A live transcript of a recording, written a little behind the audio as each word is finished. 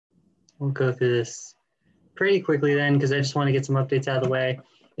we'll go through this pretty quickly then, because I just want to get some updates out of the way,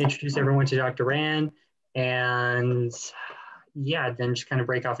 introduce everyone to Dr. Rand, and yeah, then just kind of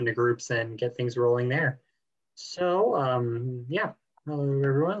break off into groups and get things rolling there. So yeah, hello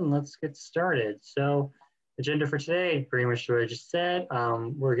everyone, let's get started. So agenda for today, pretty much what I just said.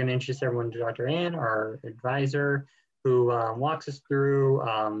 We're going to introduce everyone to Dr. Ann, our advisor, who walks us through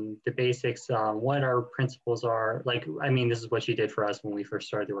the basics, what our principles are. Like, I mean, this is what she did for us when we first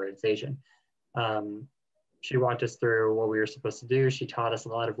started the organization. She walked us through what we were supposed to do. She taught us a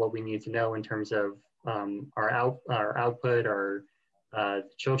lot of what we need to know in terms of our output, our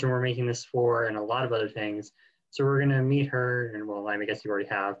children we're making this for, and a lot of other things. So we're going to meet her, and well, I guess you already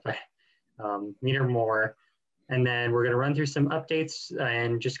have, but meet her more. And then we're going to run through some updates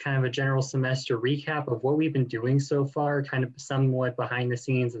and just kind of a general semester recap of what we've been doing so far, kind of somewhat behind the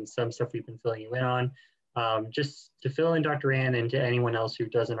scenes and some stuff we've been filling you in on, just to fill in Dr. Ann and to anyone else who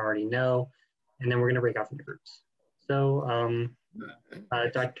doesn't already know. And then we're going to break off into groups. So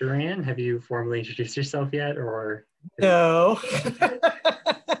Dr. Ann, have you formally introduced yourself yet, or? No,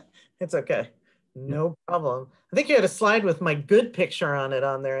 it's okay. No problem. I think you had a slide with my good picture on it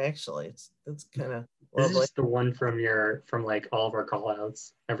on there. Actually, it's kind of. This is just the one from like all of our call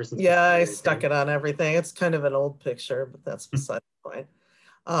outs ever since. Yeah, I stuck it on everything. It's kind of an old picture, but that's beside the point.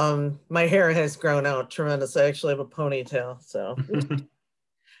 My hair has grown out tremendous. I actually have a ponytail. So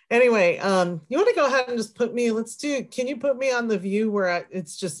anyway, you want to go ahead and just put me, can you put me on the view where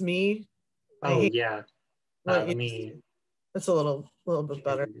it's just me? Oh, yeah. That's a little bit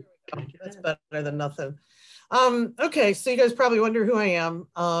better. That's better than nothing. Okay, so you guys probably wonder who I am.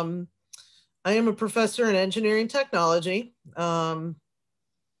 I am a professor in engineering technology. I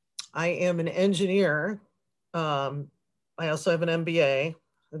am an engineer. I also have an MBA.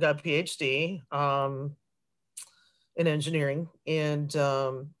 I got a PhD in engineering. And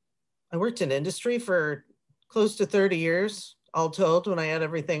I worked in industry for close to 30 years, all told, when I add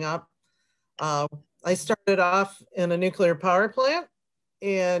everything up. I started off in a nuclear power plant.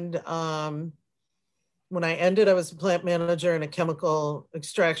 And when I ended, I was a plant manager in a chemical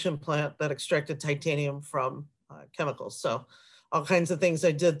extraction plant that extracted titanium from chemicals. So all kinds of things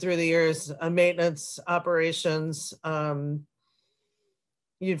I did through the years, maintenance, operations,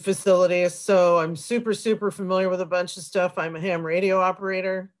 facilities. So I'm super, super familiar with a bunch of stuff. I'm a ham radio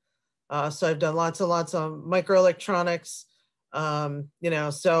operator. So I've done lots and lots of microelectronics,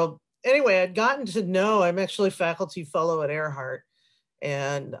 so anyway, I'd gotten to know, I'm actually faculty fellow at Earhart.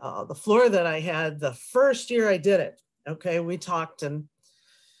 And the floor that I had the first year I did it, okay, we talked and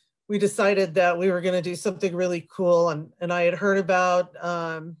we decided that we were going to do something really cool. And I had heard about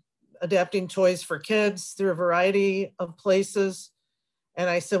adapting toys for kids through a variety of places. And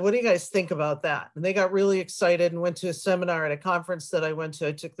I said, what do you guys think about that? And they got really excited and went to a seminar at a conference that I went to.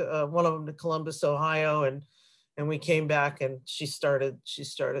 I took one of them to Columbus, Ohio, and we came back and she started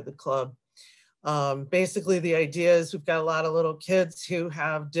the club. Basically, the idea is we've got a lot of little kids who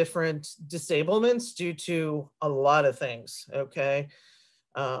have different disablements due to a lot of things, okay?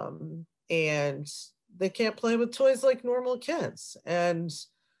 And they can't play with toys like normal kids. And,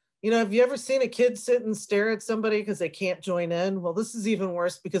 have you ever seen a kid sit and stare at somebody because they can't join in? Well, this is even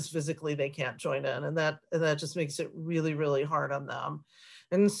worse because physically they can't join in, and that just makes it really, really hard on them.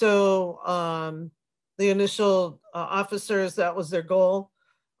 And so the initial officers, that was their goal.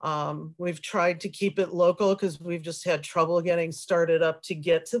 We've tried to keep it local because we've just had trouble getting started up to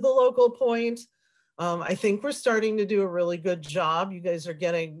get to the local point. I think we're starting to do a really good job. You guys are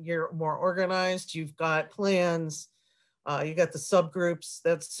you're more organized. You've got plans. You got the subgroups.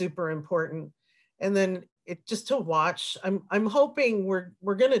 That's super important. And then just to watch, I'm hoping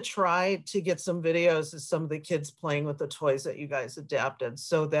we're going to try to get some videos of some of the kids playing with the toys that you guys adapted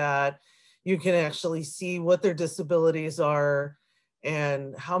so that you can actually see what their disabilities are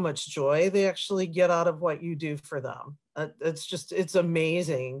and how much joy they actually get out of what you do for them. It's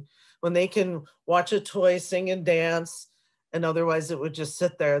amazing when they can watch a toy sing and dance, and otherwise it would just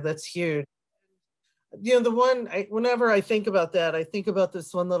sit there. That's huge. Whenever I think about that, I think about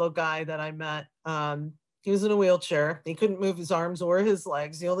this one little guy that I met. He was in a wheelchair. He couldn't move his arms or his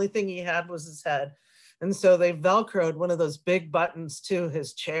legs. The only thing he had was his head. And so they Velcroed one of those big buttons to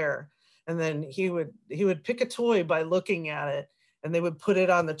his chair. And then he would pick a toy by looking at it, and they would put it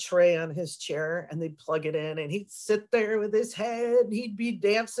on the tray on his chair and they'd plug it in, and he'd sit there with his head. He'd be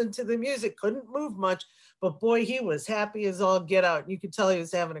dancing to the music, couldn't move much, but boy, he was happy as all get out. You could tell he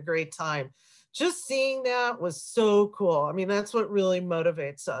was having a great time. Just seeing that was so cool. I mean, that's what really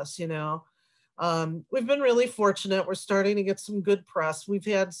motivates us, We've been really fortunate. We're starting to get some good press. We've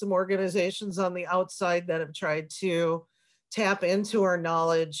had some organizations on the outside that have tried to tap into our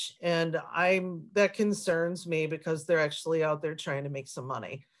knowledge. And that concerns me because they're actually out there trying to make some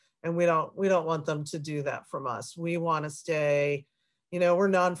money. And we don't want them to do that from us. We want to stay, we're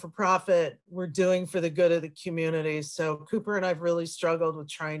non-for-profit, we're doing for the good of the community. So Cooper and I've really struggled with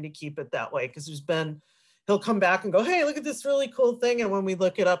trying to keep it that way, because he'll come back and go, hey, look at this really cool thing. And when we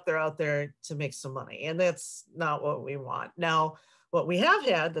look it up, they're out there to make some money. And that's not what we want. Now, what we have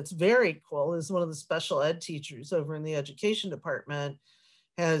had that's very cool is one of the special ed teachers over in the education department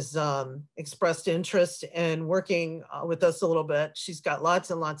has expressed interest in working with us a little bit. She's got lots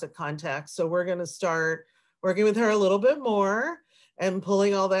and lots of contacts. So we're going to start working with her a little bit more and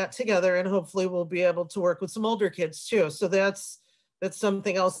pulling all that together. And hopefully we'll be able to work with some older kids too. So that's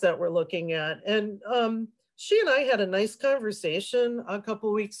something else that we're looking at. And she and I had a nice conversation a couple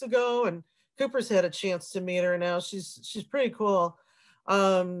of weeks ago, and Cooper's had a chance to meet her now. She's pretty cool.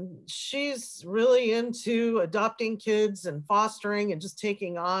 She's really into adopting kids and fostering and just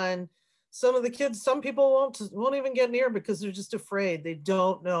taking on some of the kids. Some people won't even get near because they're just afraid. They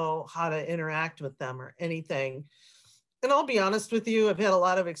don't know how to interact with them or anything. And I'll be honest with you, I've had a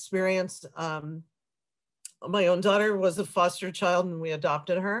lot of experience. My own daughter was a foster child and we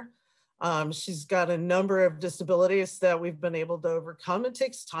adopted her. She's got a number of disabilities that we've been able to overcome. It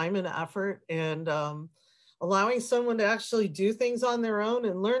takes time and effort, and allowing someone to actually do things on their own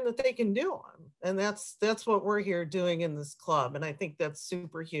and learn that they can do them. And that's what we're here doing in this club. And I think that's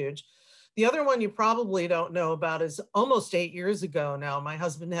super huge. The other one you probably don't know about is almost 8 years ago now, my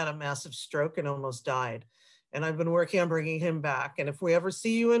husband had a massive stroke and almost died. And I've been working on bringing him back. And if we ever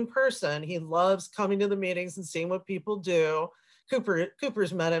see you in person, he loves coming to the meetings and seeing what people do.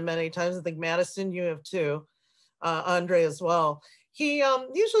 Cooper's met him many times. I think Madison, you have too. Andre as well. He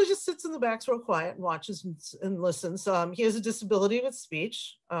usually just sits in the back real quiet and watches and listens. He has a disability with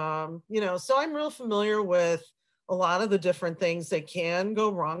speech, so I'm real familiar with a lot of the different things that can go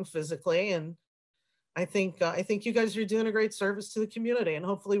wrong physically. And I think you guys are doing a great service to the community, and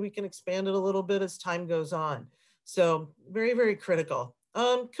hopefully we can expand it a little bit as time goes on. So very, very critical.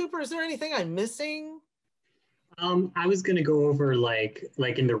 Cooper, is there anything I'm missing? I was going to go over like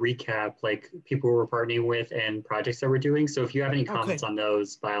in the recap, like people we're partnering with and projects that we're doing. So if you have any comments on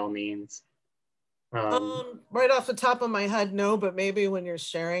those, by all means. Right off the top of my head, no, but maybe when you're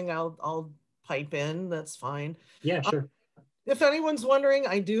sharing, I'll pipe in. That's fine. Yeah, sure. If anyone's wondering,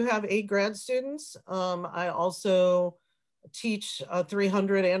 I do have 8 grad students. I also teach a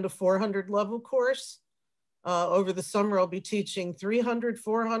 300 and a 400 level course. Over the summer, I'll be teaching 300,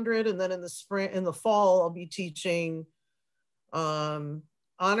 400, and then in the fall, I'll be teaching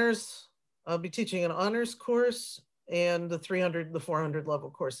honors. I'll be teaching an honors course and the 300, the 400 level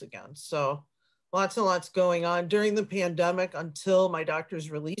course again. So lots and lots going on during the pandemic until my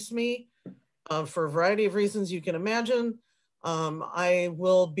doctors release me for a variety of reasons you can imagine. I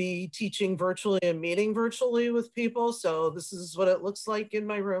will be teaching virtually and meeting virtually with people. So this is what it looks like in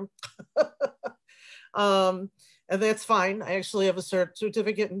my room. And that's fine. I actually have a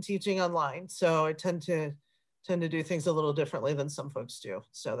certificate in teaching online. So I tend to do things a little differently than some folks do.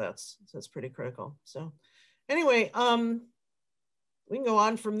 So that's pretty critical. So anyway, we can go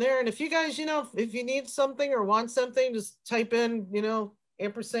on from there. And if you guys, if you need something or want something, just type in,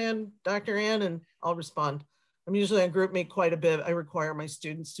 ampersand Dr. Ann, and I'll respond. I'm usually on GroupMe quite a bit. I require my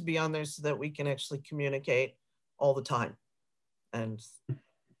students to be on there so that we can actually communicate all the time. And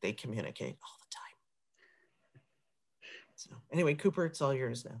they communicate all the time. So anyway, Cooper, it's all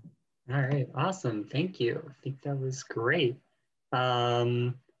yours now. All right, awesome. Thank you. I think that was great.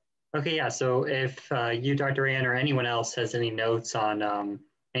 Okay, yeah, so if you, Dr. Ann, or anyone else has any notes on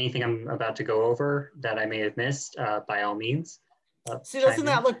anything I'm about to go over that I may have missed, by all means. See, doesn't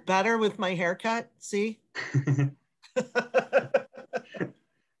that look better with my haircut? See?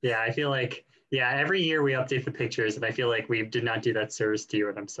 Yeah, I feel like, every year we update the pictures, and I feel like we did not do that service to you,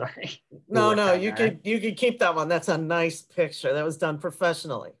 and I'm sorry. No, you could keep that one. That's a nice picture. That was done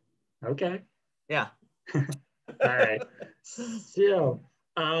professionally. Okay. Yeah. All right. So,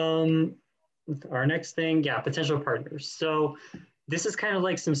 our next thing, potential partners. So this is kind of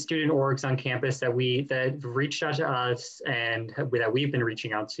like some student orgs on campus that reached out to us and that we've been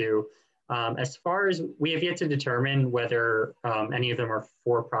reaching out to. As far as we have yet to determine whether any of them are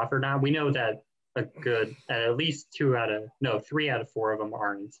for-profit or not. We know that at least 3 out of 4 of them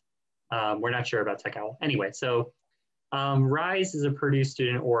aren't. We're not sure about Tech Owl. Anyway, so RISE is a Purdue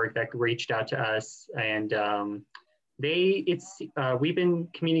student org that reached out to us, and we've been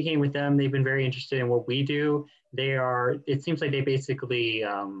communicating with them. They've been very interested in what we do. It seems like they basically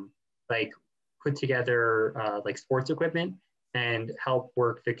put together like sports equipment. and help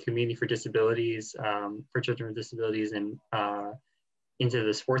work the community for disabilities, for children with disabilities, and into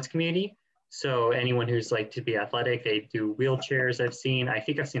the sports community. So anyone who's like to be athletic, they do wheelchairs. I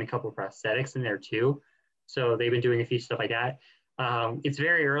think I've seen a couple of prosthetics in there too. So they've been doing a few stuff like that. It's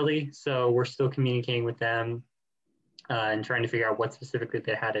very early, so we're still communicating with them and trying to figure out what specifically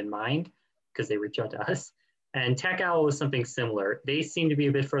they had in mind, because they reach out to us. And Tech Owl was something similar. They seem to be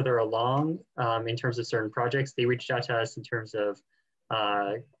a bit further along in terms of certain projects. They reached out to us in terms of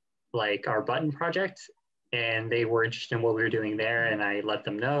like our button project, and they were interested in what we were doing there, and I let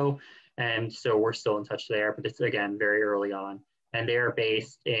them know. And so we're still in touch there, but it's, again, very early on. And they are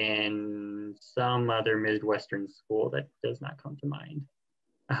based in some other Midwestern school that does not come to mind.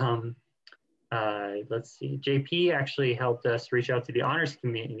 Let's see, JP actually helped us reach out to the honors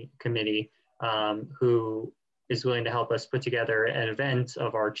committee, who is willing to help us put together an event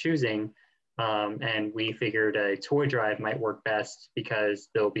of our choosing. And we figured a toy drive might work best because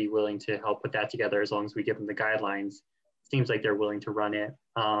they'll be willing to help put that together as long as we give them the guidelines. Seems like they're willing to run it.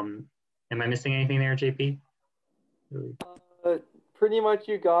 Am I missing anything there, JP? Pretty much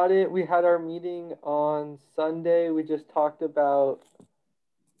you got it. We had our meeting on Sunday. We just talked about,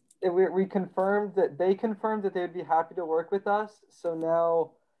 we confirmed that they would be happy to work with us. So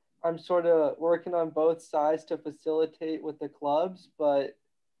now I'm sort of working on both sides to facilitate with the clubs, but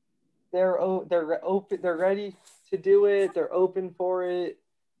they're open, they're ready to do it. They're open for it.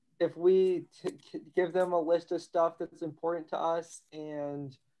 If we give them a list of stuff that's important to us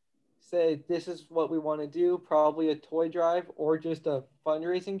and say, this is what we want to do, probably a toy drive or just a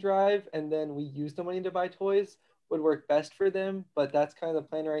fundraising drive, and then we use the money to buy toys, would work best for them. But that's kind of the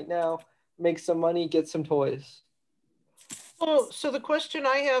plan right now. Make some money, get some toys. Well, so the question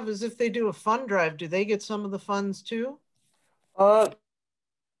I have is, if they do a fund drive, do they get some of the funds too? As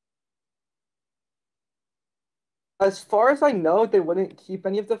far as I know, they wouldn't keep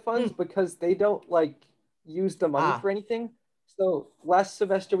any of the funds because they don't like use the money for anything. So last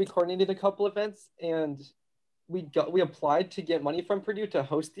semester we coordinated a couple events, and we applied to get money from Purdue to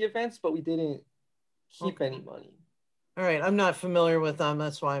host the events, but we didn't keep any money. All right, I'm not familiar with them.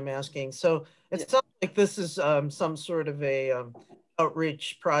 That's why I'm asking. So it sounds like this is some sort of a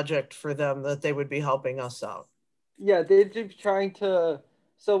outreach project for them that they would be helping us out. Yeah, they're just trying to.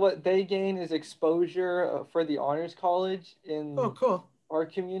 So what they gain is exposure for the honors college in our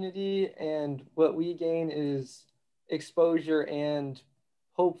community, and what we gain is exposure and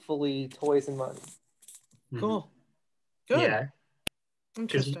hopefully toys and money. Cool. Good. Yeah.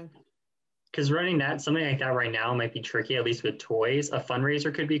 Interesting. Because running something like that right now might be tricky, at least with toys. A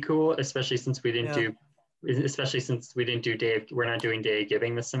fundraiser could be cool, especially since we didn't do, we're not doing day of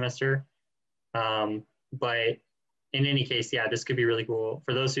giving this semester. But in any case, yeah, this could be really cool.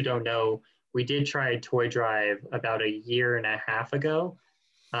 For those who don't know, we did try a toy drive about 1.5 years ago.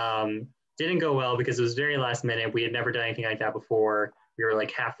 Didn't go well because it was very last minute. We had never done anything like that before. We were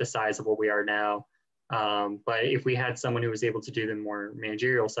like half the size of what we are now. But if we had someone who was able to do the more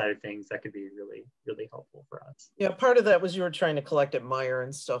managerial side of things, that could be really, really helpful for us. Yeah, part of that was you were trying to collect at Meyer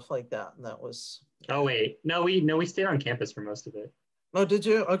and stuff like that, and that was. Oh wait, no, we stayed on campus for most of it. Oh, did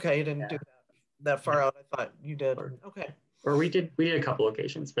you? Okay, you didn't do that far out. I thought you did. Okay. Or we did a couple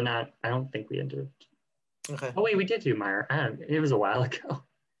locations, but not. I don't think we entered. Okay. Oh wait, we did do Meyer. It was a while ago.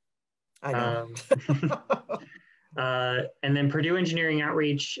 I know. And then Purdue Engineering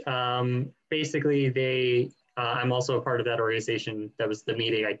Outreach, basically I'm also a part of that organization. That was the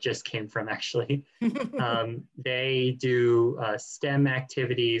meeting I just came from, actually. They do STEM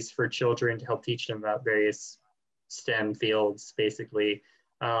activities for children to help teach them about various STEM fields, basically.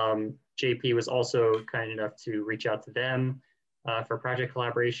 JP was also kind enough to reach out to them for project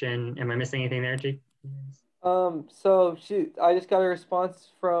collaboration. Am I missing anything there, JP? So I just got a response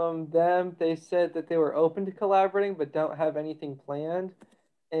from them. They said that they were open to collaborating, but don't have anything planned.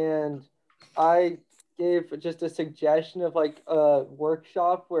 And I gave just a suggestion of like a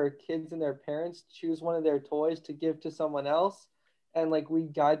workshop where kids and their parents choose one of their toys to give to someone else. And like we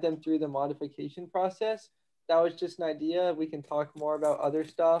guide them through the modification process. That was just an idea. We can talk more about other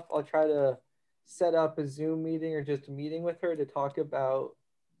stuff. I'll try to set up a Zoom meeting or just a meeting with her to talk about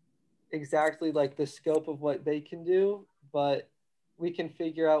exactly like the scope of what they can do, but we can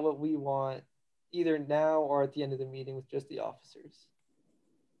figure out what we want either now or at the end of the meeting with just the officers.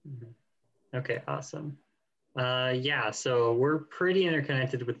 Okay, awesome. Yeah, so we're pretty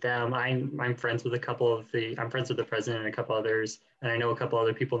interconnected with them. I'm friends with I'm friends with the president and a couple others, and I know a couple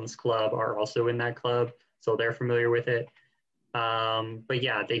other people in this club are also in that club, so they're familiar with it. But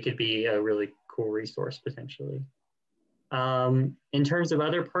yeah, they could be a really cool resource potentially. In terms of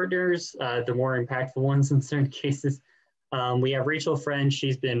other partners, the more impactful ones in certain cases, We have Rachel Friend.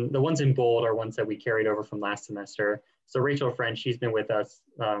 She's been, the ones in bold are ones that we carried over from last semester. So Rachel Friend, she's been with us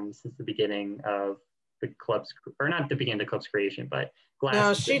since the beginning of the club's, or not the beginning of the club's creation, but Glass.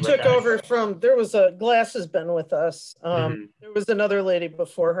 No, she took over from, there was a, Glass has been with us. There was another lady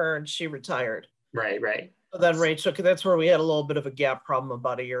before her and she retired. Right, right. So then Rachel, that's where we had a little bit of a gap problem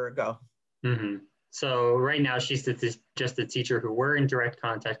about a year ago. So right now she's just a teacher who we're in direct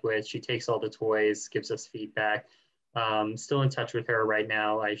contact with. She takes all the toys, gives us feedback. Still in touch with her right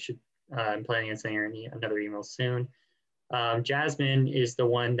now. I'm planning on sending her another email soon. Jasmine is the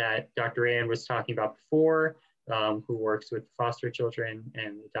one that Dr. Ann was talking about before, who works with foster children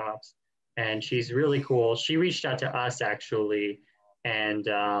and adopts. And she's really cool. She reached out to us actually and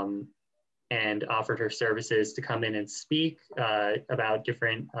offered her services to come in and speak about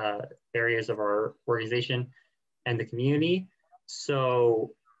different areas of our organization and the community.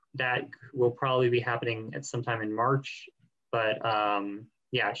 So that will probably be happening at sometime in March. But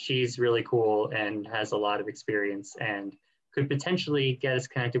yeah, she's really cool and has a lot of experience and could potentially get us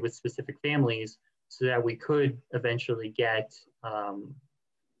connected with specific families so that we could eventually get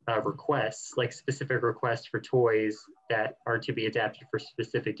requests, like specific requests for toys that are to be adapted for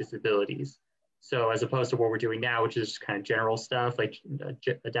specific disabilities. So as opposed to what we're doing now, which is kind of general stuff, like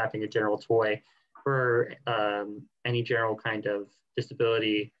adapting a general toy for any general kind of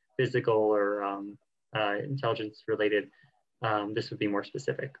disability, physical or intelligence related, this would be more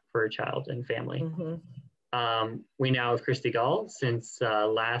specific for a child and family. We now have Christy Gull since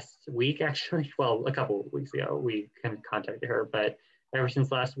last week, actually, well, a couple of weeks ago, we kind of contacted her, but ever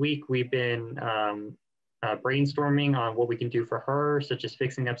since last week, we've been brainstorming on what we can do for her, such as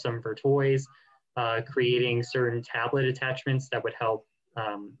fixing up some of her toys, creating certain tablet attachments that would help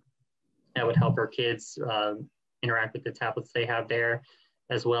her kids interact with the tablets they have there,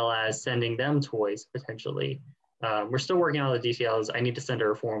 as well as sending them toys potentially. We're still working on the details. I need to send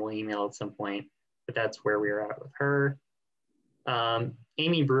her a formal email at some point, but that's where we are at with her.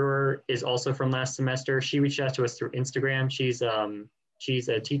 Amy Brewer is also from last semester. She reached out to us through Instagram. She's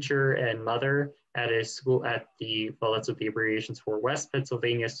a teacher and mother at a school at the, well, that's what the abbreviations for, West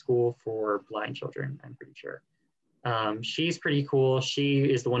Pennsylvania School for Blind Children, I'm pretty sure. She's pretty cool. She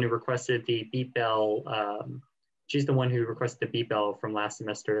is the one who requested the beep bell. She's the one who requested the beep bell from last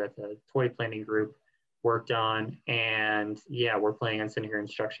semester that the toy planning group worked on. And yeah, we're planning on sending her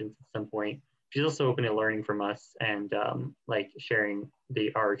instructions at some point. She's also open to learning from us and like sharing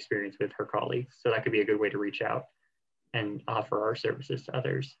our experience with her colleagues. So that could be a good way to reach out and offer our services to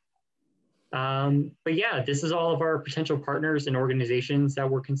others. But yeah, this is all of our potential partners and organizations that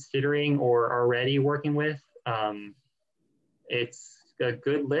we're considering or already working with. It's a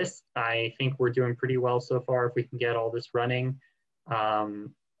good list. I think we're doing pretty well so far if we can get all this running.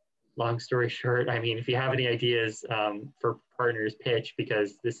 Long story short, I mean, if you have any ideas for partners, pitch,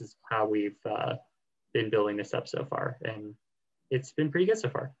 because this is how we've been building this up so far. And it's been pretty good so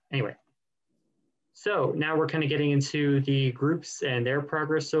far. Anyway. So now we're kind of getting into the groups and their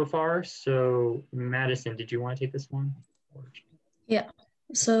progress so far. So Madison, did you want to take this one? Yeah,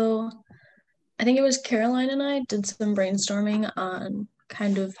 so I think it was Caroline and I did some brainstorming on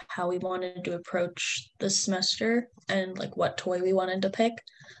kind of how we wanted to approach this semester and like what toy we wanted to pick.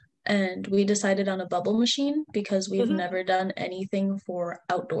 And we decided on a bubble machine because we've never done anything for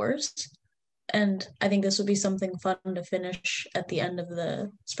outdoors. And I think this would be something fun to finish at the end of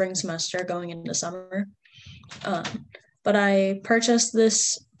the spring semester going into summer. But I purchased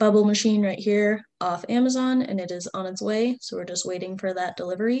this bubble machine right here off Amazon and it is on its way. So we're just waiting for that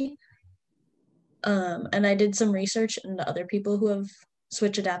delivery. And I did some research into other people who have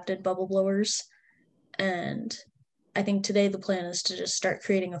switch adapted bubble blowers. And I think today the plan is to just start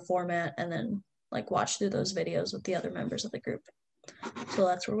creating a format and then like watch through those videos with the other members of the group. So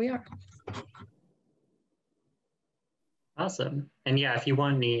that's where we are. Awesome. And yeah, if you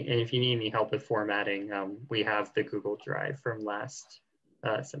need any help with formatting, we have the Google Drive from last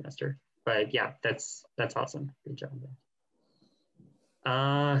semester. But yeah, that's awesome. Good job.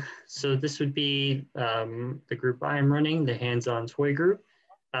 So this would be the group I'm running, the hands-on toy group.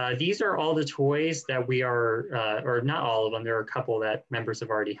 These are all the toys that we are, or not all of them, there are a couple that members have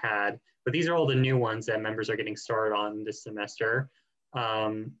already had, but these are all the new ones that members are getting started on this semester.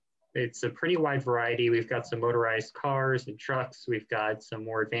 It's a pretty wide variety. We've got some motorized cars and trucks. We've got some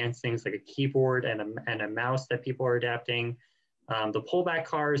more advanced things like a keyboard and a mouse that people are adapting. The pullback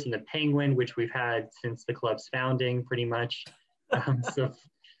cars and the penguin, which we've had since the club's founding pretty much. So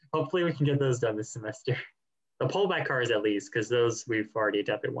hopefully we can get those done this semester. The pullback cars at least, because those we've already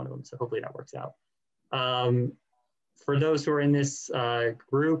adapted one of them. So hopefully that works out. For those who are in this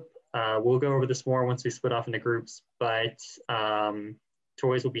group, We'll go over this more once we split off into groups, but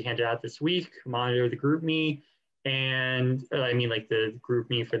toys will be handed out this week. Monitor the group me, and I mean like the group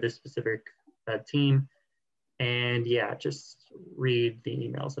me for this specific team. And yeah, just read the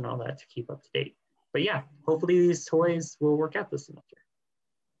emails and all that to keep up to date. But yeah, hopefully these toys will work out this semester.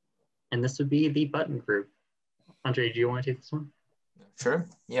 And this would be the button group. Andre, do you want to take this one? Sure.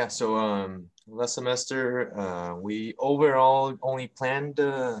 Yeah. So last semester, we overall only planned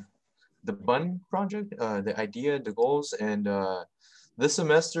the button project, the idea, the goals, and this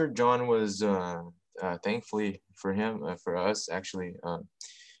semester, John was thankfully for him, for us actually,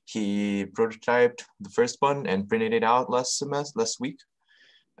 he prototyped the first button and printed it out last week,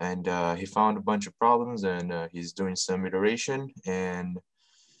 and he found a bunch of problems, and he's doing some iteration, and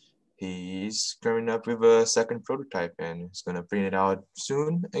he's coming up with a second prototype, and he's gonna print it out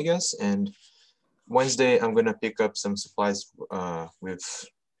soon, I guess. And Wednesday, I'm gonna pick up some supplies with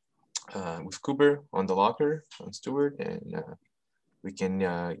Cooper on the locker on Stewart, and we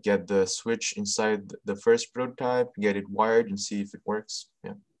can get the switch inside the first prototype, get it wired, and see if it works.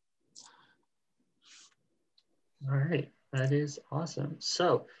 Yeah. All right, that is awesome.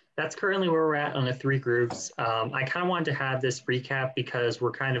 So that's currently where we're at on the 3 groups. I kind of wanted to have this recap because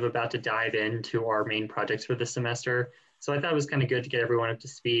we're kind of about to dive into our main projects for the semester. So I thought it was kind of good to get everyone up to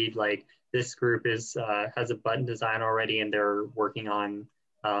speed. Like this group is has a button design already, and they're working on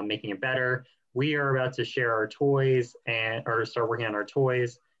making it better. We are about to share our toys or start working on our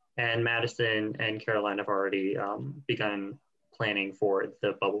toys. And Madison and Caroline have already begun planning for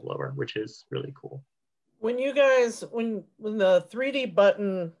the bubble blower, which is really cool. When you guys, when the 3D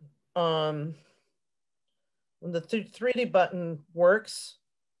button, when the 3D button works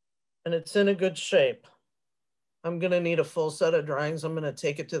and it's in a good shape, I'm gonna need a full set of drawings. I'm gonna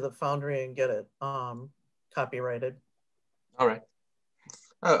take it to the foundry and get it copyrighted. All right.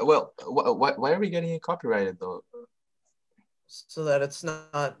 Well, why are we getting it copyrighted though? So that it's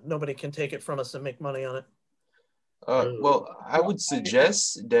not, nobody can take it from us and make money on it. Well, I would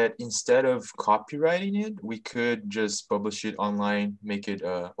suggest that instead of copywriting it, we could just publish it online, make it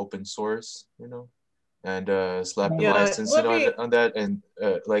open source, you know, and slap a license on that. And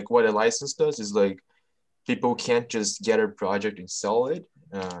like what a license does is like people can't just get a project and sell it.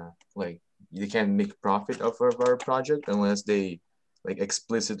 Like they can't make profit off of our project unless they like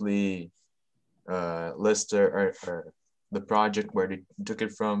explicitly list the project where they took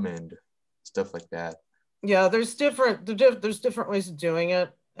it from and stuff like that. Yeah, there's different ways of doing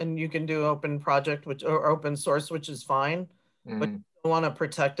it, and you can do open project, or open source, which is fine, but you want to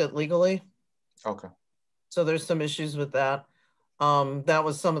protect it legally. Okay. So there's some issues with that. That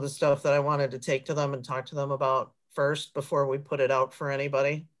was some of the stuff that I wanted to take to them and talk to them about first before we put it out for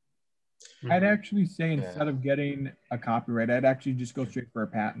anybody. I'd actually say instead of getting a copyright, I'd actually just go straight for a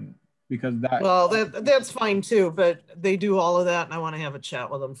patent. Because that's fine too, but they do all of that, and I want to have a chat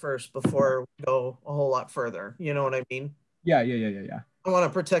with them first before we go a whole lot further. You know what I mean? Yeah. I want to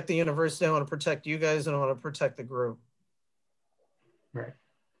protect the university. I want to protect you guys, and I want to protect the group. Right.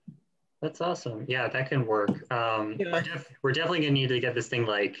 That's awesome. Yeah, that can work. We're definitely gonna need to get this thing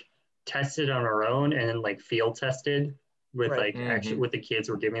like tested on our own and then like field tested with like actually with the kids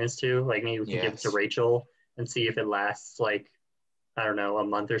we're giving this to. Like maybe we can give it to Rachel and see if it lasts like, I don't know, a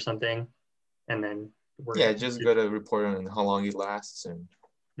month or something, and then just got to report on how long it lasts and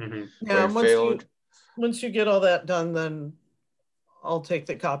once you get all that done, then I'll take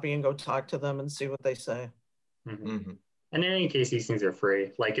the copy and go talk to them and see what they say. And in any case, these things are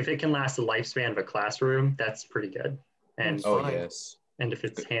free. Like if it can last the lifespan of a classroom, that's pretty good. And and if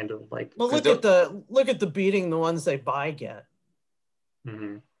it's handled like, well, look at the beating the ones they buy get.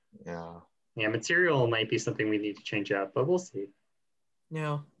 Yeah, material might be something we need to change up, but we'll see.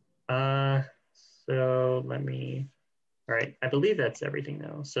 Yeah. So all right, I believe that's everything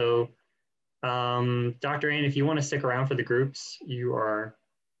though. So Dr. Ann, if you want to stick around for the groups, you are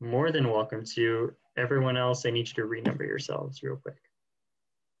more than welcome to. Everyone else, I need you to renumber yourselves real quick.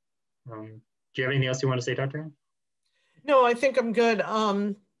 Do you have anything else you want to say, Dr. Ann? No, I think I'm good.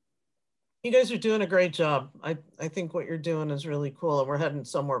 You guys are doing a great job. I think what you're doing is really cool, and we're heading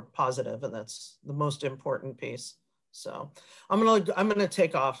somewhere positive, and that's the most important piece. So I'm gonna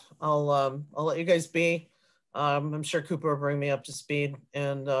take off. I'll let you guys be. I'm sure Cooper will bring me up to speed,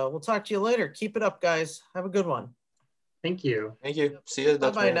 and we'll talk to you later. Keep it up, guys. Have a good one. Thank you. Thank you. See you.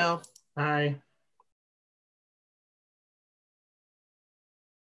 Bye now. Bye.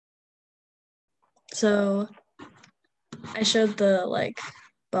 So I showed the like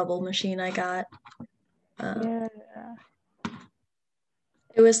bubble machine I got.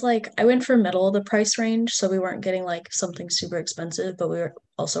 It was like, I went for middle of the price range, so we weren't getting like something super expensive, but we were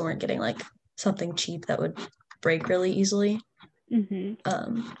also weren't getting like something cheap that would break really easily.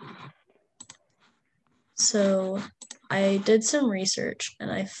 So I did some research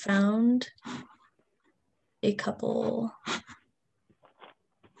and I found a couple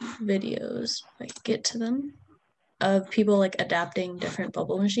videos, if I could get to them, of people like adapting different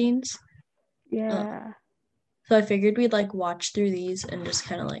bubble machines. Yeah. So I figured we'd like watch through these and just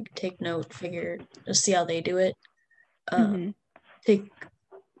kind of like take note, just see how they do it. Take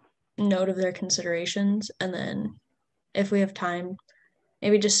note of their considerations, and then if we have time,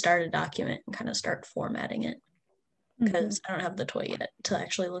 maybe just start a document and kind of start formatting it, because I don't have the toy yet to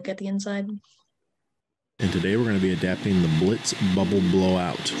actually look at the inside. And today we're going to be adapting the Blitz Bubble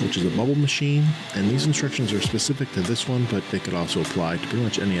Blowout, which is a bubble machine, and these instructions are specific to this one, but they could also apply to pretty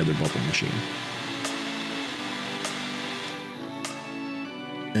much any other bubble machine.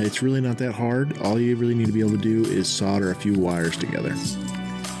 It's really not that hard. All you really need to be able to do is solder a few wires together.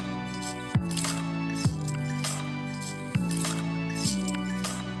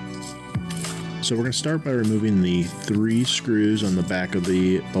 So we're going to start by removing the 3 screws on the back of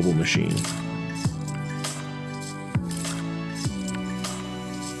the bubble machine.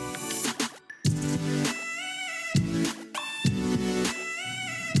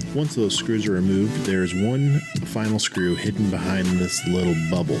 Once those screws are removed, there's one final screw hidden behind this little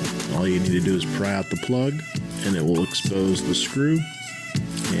bubble. All you need to do is pry out the plug, and it will expose the screw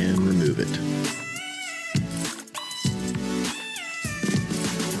and remove it.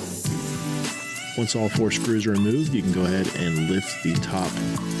 Once all 4 screws are removed, you can go ahead and lift the top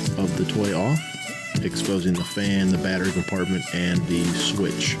of the toy off, exposing the fan, the battery compartment, and the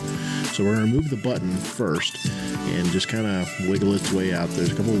switch. So we're going to remove the button first and just kind of wiggle its way out.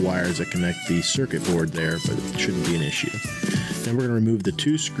 There's a couple of wires that connect the circuit board there, but it shouldn't be an issue. Then we're going to remove the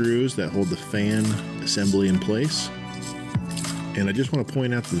 2 screws that hold the fan assembly in place. And I just want to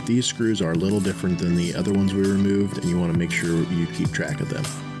point out that these screws are a little different than the other ones we removed, and you want to make sure you keep track of them.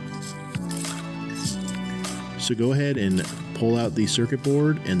 So go ahead and pull out the circuit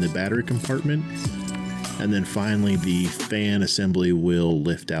board and the battery compartment, and then finally the fan assembly will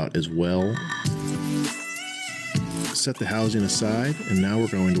lift out as well. Set the housing aside, and now we're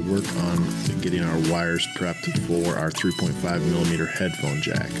going to work on getting our wires prepped for our 3.5mm headphone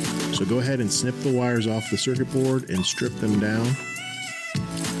jack. So go ahead and snip the wires off the circuit board and strip them down.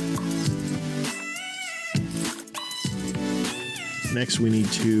 Next, we need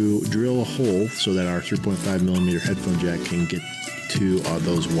to drill a hole so that our 3.5mm headphone jack can get to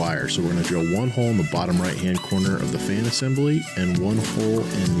those wires. So we're going to drill one hole in the bottom right hand corner of the fan assembly and one hole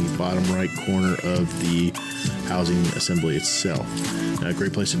in the bottom right corner of the housing assembly itself. Now, a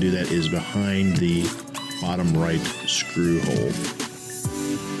great place to do that is behind the bottom right screw hole.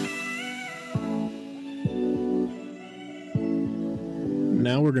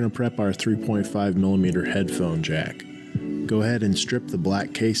 Now we're going to prep our 3.5mm headphone jack. Go ahead and strip the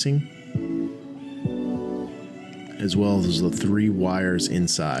black casing, as well as the 3 wires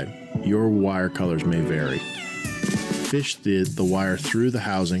inside. Your wire colors may vary. Fish the wire through the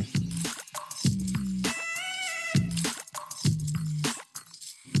housing,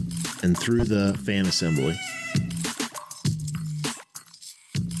 and through the fan assembly.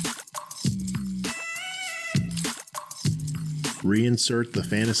 Reinsert the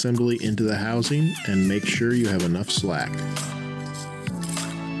fan assembly into the housing and make sure you have enough slack.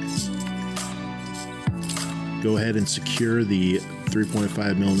 Go ahead and secure the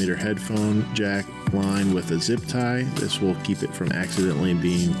 3.5mm headphone jack line with a zip tie. This will keep it from accidentally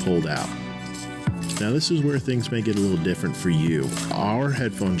being pulled out. Now this is where things may get a little different for you. Our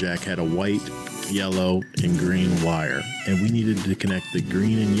headphone jack had a white, yellow, and green wire, and we needed to connect the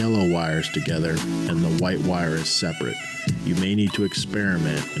green and yellow wires together, and the white wire is separate. You may need to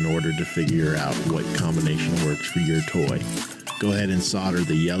experiment in order to figure out what combination works for your toy. Go ahead and solder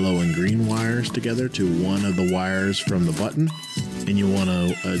the yellow and green wires together to one of the wires from the button, and you want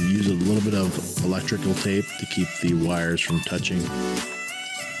to use a little bit of electrical tape to keep the wires from touching.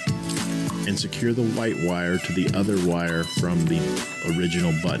 And secure the white wire to the other wire from the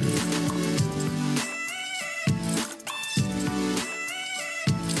original button.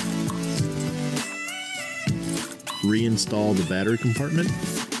 Reinstall the battery compartment,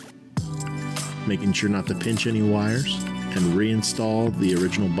 making sure not to pinch any wires, and reinstall the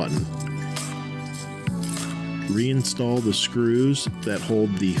original button. Reinstall the screws that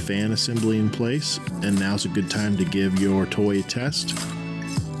hold the fan assembly in place, and now's a good time to give your toy a test.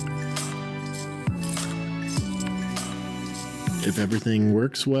 If everything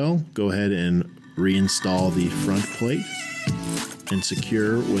works well, go ahead and reinstall the front plate and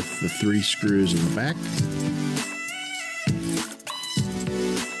secure with the 3 screws in the back.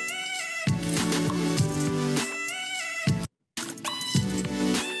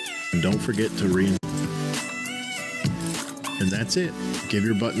 and don't forget to and that's it. Give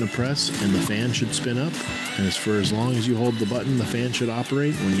your button a press and the fan should spin up. And for as long as you hold the button, the fan should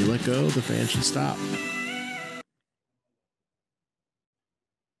operate. When you let go, the fan should stop.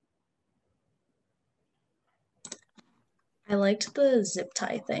 I liked the zip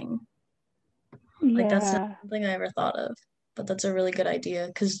tie thing. Like that's not something I ever thought of, but that's a really good idea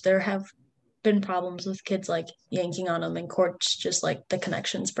because there have been problems with kids like yanking on them and cords just like the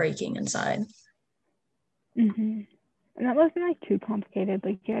connections breaking inside. And that wasn't like too complicated.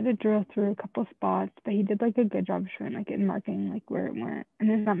 Like you had to drill through a couple spots, but he did like a good job showing like and marking like where it went. And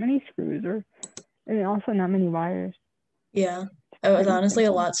there's not many screws and also not many wires. Yeah, it was honestly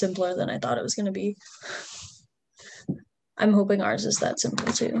a lot simpler than I thought it was going to be. I'm hoping ours is that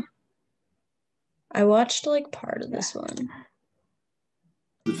simple too. I watched like part of this one.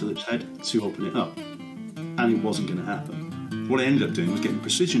 The Phillips head to open it up, and it wasn't going to happen. What I ended up doing was getting a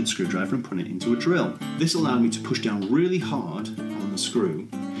precision screwdriver and putting it into a drill. This allowed me to push down really hard on the screw,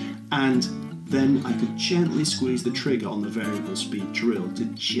 and then I could gently squeeze the trigger on the variable speed drill to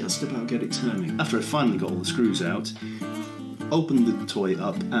just about get it turning. After I finally got all the screws out, opened the toy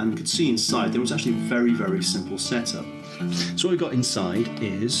up and could see inside there was actually a very, very simple setup. So what we got inside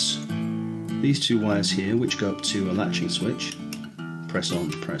is these two wires here, which go up to a latching switch. Press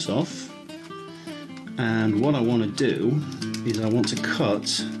on, press off. And what I want to do is I want to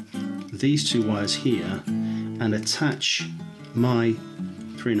cut these two wires here and attach my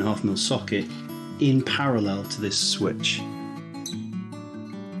 3.5mm socket in parallel to this switch.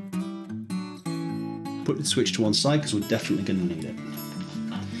 Put the switch to one side because we're definitely going to need it.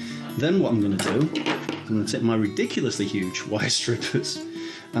 Then what I'm going to do, I'm going to take my ridiculously huge wire strippers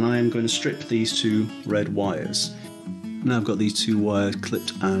and I am going to strip these two red wires. Now I've got these two wires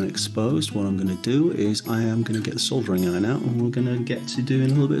clipped and exposed. What I'm going to do is I am going to get the soldering iron out and we're going to get to doing a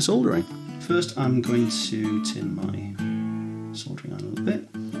little bit of soldering. First I'm going to tin my soldering iron a little bit.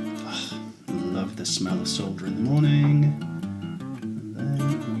 Oh, I love the smell of solder in the morning. And then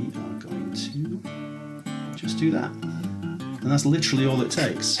we are going to just do that. And that's literally all it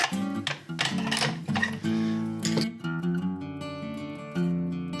takes.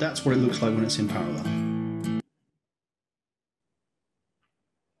 That's what it looks like when it's in parallel.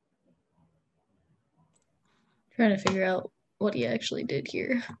 Trying to figure out what he actually did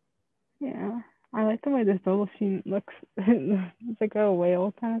here. Yeah, I like the way this bubble machine looks. It's like a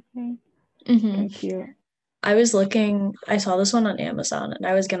whale kind of thing. Mm-hmm. Cute. I saw this one on Amazon and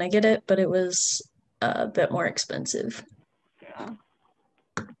I was gonna get it, but it was a bit more expensive. Yeah.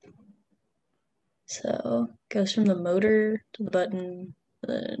 So goes from the motor to the button,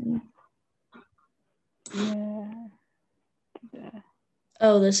 then Yeah.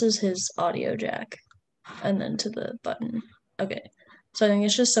 Oh, this is his audio jack. And then to the button. Okay. So I think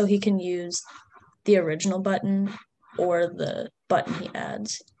it's just so he can use the original button or the button he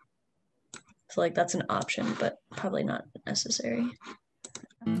adds. So like that's an option, but probably not necessary.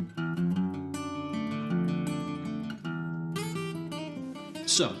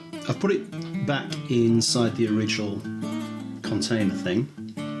 So I've put it back inside the original container thing.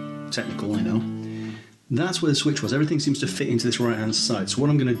 Technical, I know. That's where the switch was. Everything seems to fit into this right hand side. So what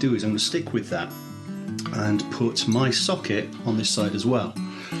I'm going to do is I'm going to stick with that and put my socket on this side as well.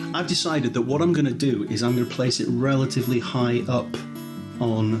 I've decided that what I'm going to do is I'm going to place it relatively high up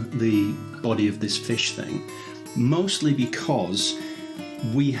on the body of this fish thing, mostly because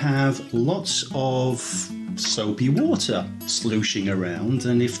we have lots of soapy water sloshing around,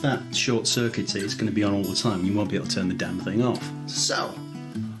 and if that short circuits it, it's going to be on all the time. You won't be able to turn the damn thing off. So,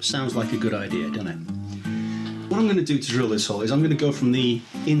 sounds like a good idea, doesn't it? What I'm going to do to drill this hole is I'm going to go from the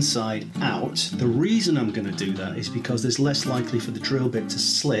inside out. The reason I'm going to do that is because there's less likely for the drill bit to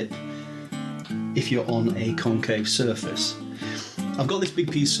slip if you're on a concave surface. I've got this big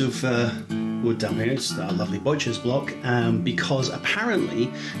piece of wood down here, it's a lovely butcher's block, because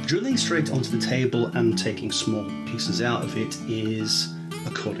apparently drilling straight onto the table and taking small pieces out of it is,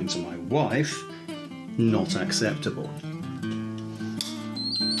 according to my wife, not acceptable.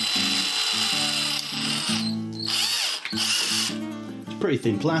 Pretty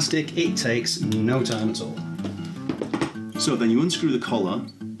thin plastic, it takes no time at all. So then you unscrew the collar on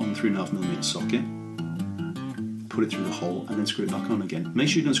the 3.5mm socket, put it through the hole and then screw it back on again. Make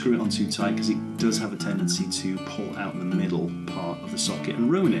sure you don't screw it on too tight because it does have a tendency to pull out the middle part of the socket and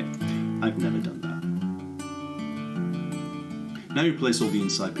ruin it. I've never done that. Now you replace all the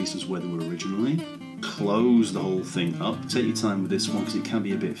inside pieces where they were originally. Close the whole thing up. Take your time with this one because it can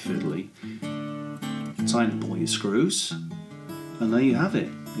be a bit fiddly. Tighten up all your screws. And there you have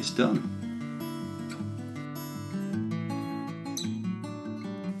it, it's done.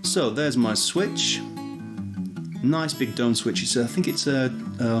 So there's my switch. Nice big dome switch. I think it's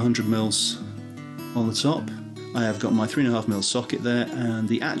 100 mils on the top. I have got my 3.5 mil socket there, and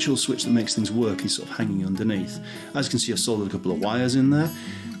the actual switch that makes things work is sort of hanging underneath. As you can see, I've soldered a couple of wires in there,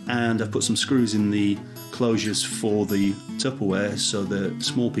 and I've put some screws in the closures for the Tupperware so that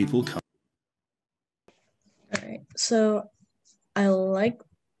small people can't. Alright, so I like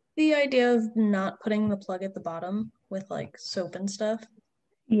the idea of not putting the plug at the bottom with like soap and stuff.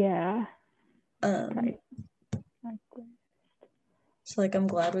 Yeah. Right. So like I'm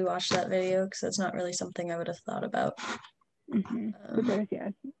glad we watched that video because that's not really something I would have thought about. But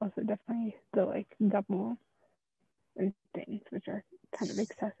there's also definitely the like double and things which are kind of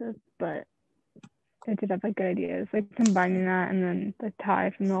excessive, but they did have like good ideas, like combining that and then the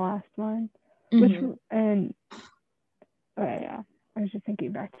tie from the last one. I was just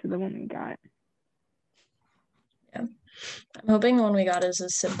thinking back to the one we got. Yeah, I'm hoping the one we got is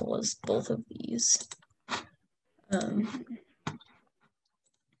as simple as both of these.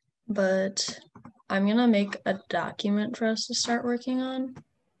 But I'm gonna make a document for us to start working on,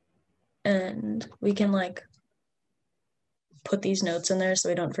 and we can like put these notes in there so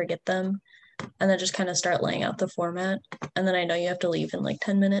we don't forget them, and then just kind of start laying out the format. And then I know you have to leave in like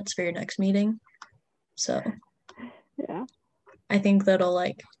 10 minutes for your next meeting, so yeah, I think that'll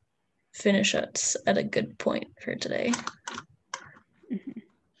like finish us at a good point for today.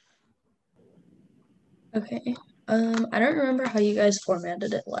 Okay. I don't remember how you guys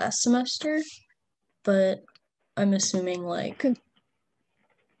formatted it last semester, but I'm assuming like it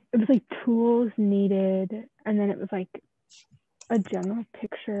was like tools needed, and then it was like a general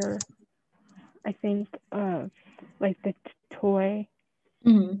picture, I think, of like the toy,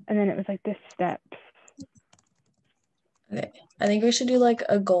 and then it was like the steps. Okay, I think we should do like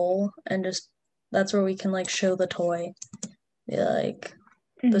a goal, and just that's where we can like show the toy, be like,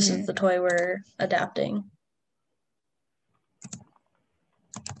 this is the toy we're adapting.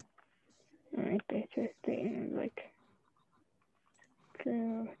 Alright, basic thing like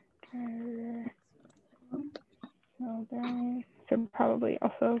screwdriver. So probably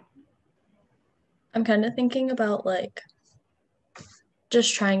also. I'm kind of thinking about like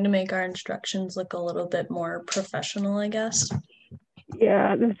just trying to make our instructions look a little bit more professional, I guess.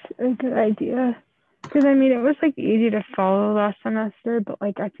 Yeah, that's a good idea. Because I mean, it was like easy to follow last semester, but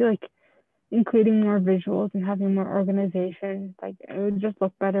like I feel like including more visuals and having more organization, like it would just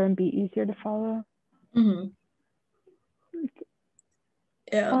look better and be easier to follow.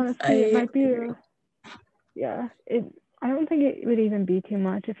 Yeah, honestly, it might be. I don't think it would even be too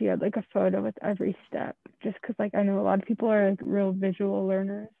much if you had like a photo with every step, just because like I know a lot of people are like real visual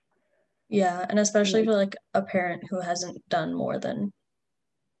learners. Yeah, and especially for like a parent who hasn't done more than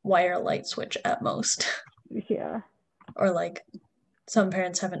wire light switch at most. Yeah. Or like some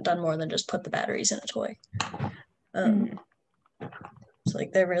parents haven't done more than just put the batteries in a toy. So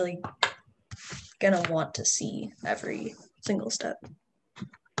like they're really gonna want to see every single step.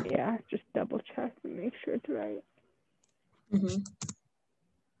 Yeah, just double check and make sure it's right.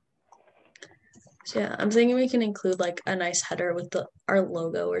 So yeah, I'm thinking we can include like a nice header with our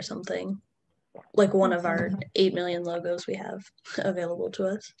logo or something. Like one of our 8 million logos we have available to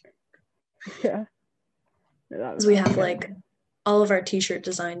us. Yeah. Because we have like all of our t-shirt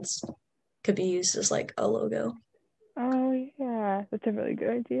designs could be used as like a logo. Oh yeah, that's a really good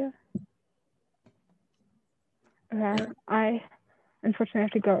idea. Okay, I unfortunately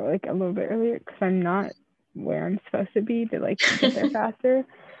have to go like a little bit earlier because I'm not where I'm supposed to be to like get there faster.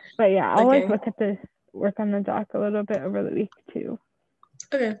 But yeah, I'll like look at the work on the doc a little bit over the week too.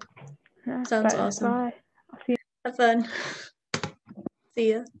 Okay. Sounds awesome. Bye. I'll see you. Have fun.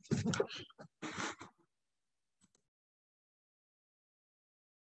 See ya.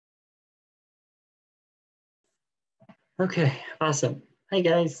 Okay, awesome. Hi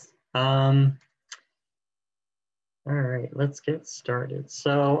guys. All right, let's get started.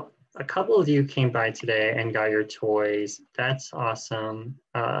 So a couple of you came by today and got your toys. That's awesome.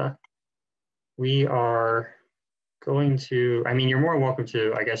 We are going to, I mean, you're more welcome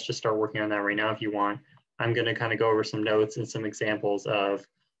to, I guess, just start working on that right now if you want. I'm going to kind of go over some notes and some examples of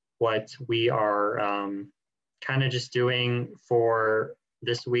what we are kind of just doing for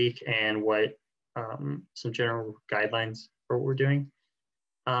this week and what some general guidelines for what we're doing.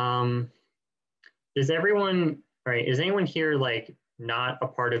 Is anyone here like not a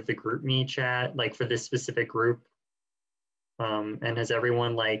part of the group me chat, like for this specific group? And has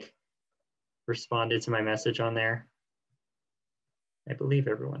everyone like responded to my message on there? I believe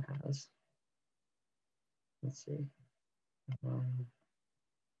everyone has. Let's see.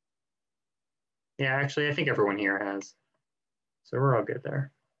 Yeah, actually, I think everyone here has. So we're all good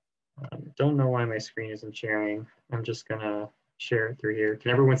there. Don't know why my screen isn't sharing. I'm just gonna share it through here.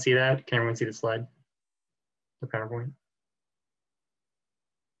 Can everyone see that? Can everyone see the slide? The PowerPoint?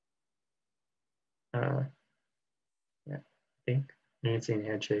 Yeah, I think. I didn't see any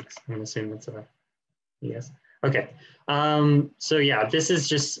handshakes. I'm gonna assume it's a yes. Okay. So yeah, this is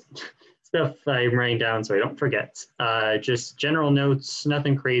just stuff I'm writing down so I don't forget. Just general notes,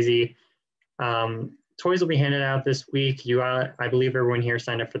 nothing crazy. Toys will be handed out this week. I believe everyone here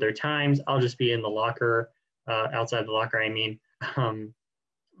signed up for their times. I'll just be in the locker, outside the locker, I mean,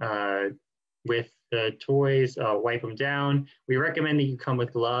 with the toys, wipe them down. We recommend that you come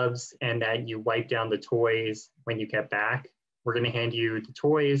with gloves and that you wipe down the toys when you get back. We're gonna hand you the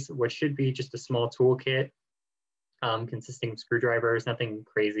toys, what should be just a small toolkit consisting of screwdrivers, nothing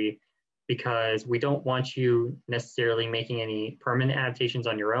crazy, because we don't want you necessarily making any permanent adaptations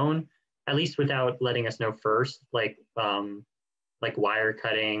on your own, at least without letting us know first, like wire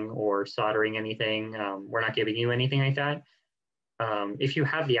cutting or soldering anything. We're not giving you anything like that. If you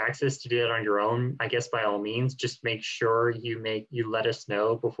have the access to do that on your own, I guess by all means, just make sure you let us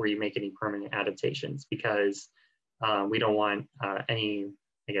know before you make any permanent adaptations, because we don't want any,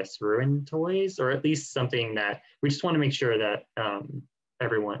 I guess, ruined toys, or at least something that we just want to make sure that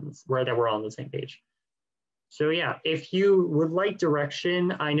we're all on the same page. So yeah, if you would like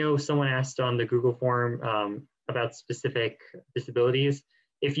direction, I know someone asked on the Google form about specific disabilities.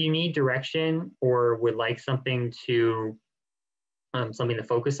 If you need direction or would like something to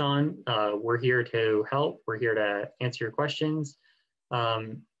focus on, we're here to help. We're here to answer your questions.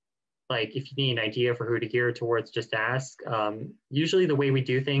 Like if you need an idea for who to gear towards, just ask. Usually the way we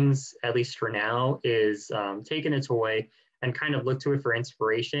do things, at least for now, is taking a toy and kind of look to it for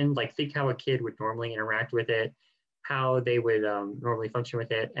inspiration. Like think how a kid would normally interact with it, how they would normally function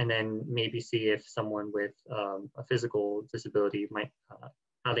with it, and then maybe see if someone with a physical disability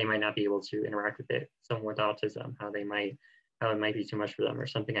how they might not be able to interact with it. Someone with autism, how it might be too much for them or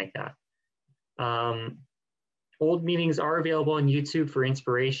something like that. Old meetings are available on YouTube for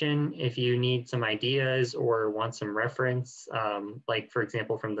inspiration if you need some ideas or want some reference, like for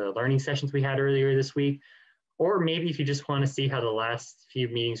example, from the learning sessions we had earlier this week, or maybe if you just want to see how the last few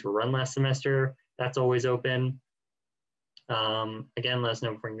meetings were run last semester, that's always open. Again, let us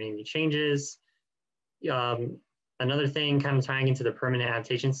know before you make any changes. Another thing, kind of tying into the permanent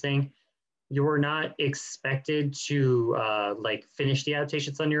adaptations thing, you're not expected to finish the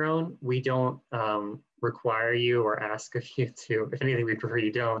adaptations on your own. We don't require you or ask of you to, if anything, we prefer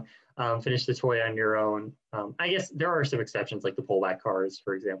you don't finish the toy on your own. I guess there are some exceptions, like the pullback cars,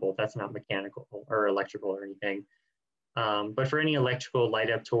 for example, if that's not mechanical or electrical or anything. But for any electrical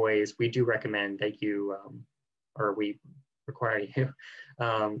light up toys, we do recommend that you, or we require you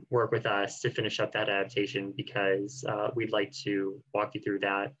work with us to finish up that adaptation, because we'd like to walk you through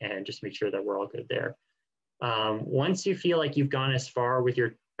that and just make sure that we're all good there. Once you feel like you've gone as far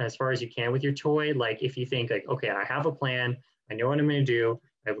as you can with your toy, like if you think like, okay, I have a plan, I know what I'm going to do,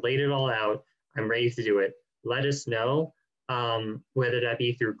 I've laid it all out, I'm ready to do it, let us know, whether that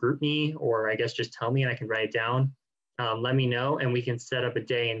be through GroupMe or I guess just tell me and I can write it down. Let me know and we can set up a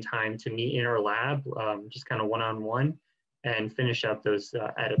day and time to meet in our lab, just kind of one-on-one, and finish up those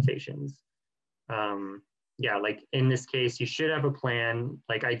adaptations. Yeah, like in this case, you should have a plan,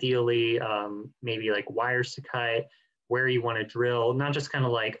 like ideally, maybe like wires to cut, where you want to drill, not just kind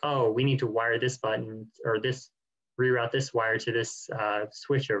of like, oh, we need to wire this button or reroute this wire to this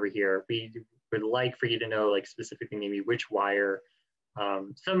switch over here. We would like for you to know like specifically maybe which wire.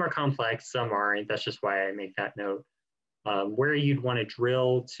 Some are complex, some aren't. That's just why I make that note. Where you'd want to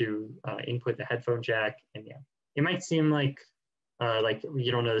drill to input the headphone jack. And yeah, it might seem like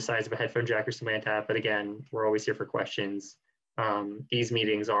you don't know the size of a headphone jack or something like that, but again, we're always here for questions. These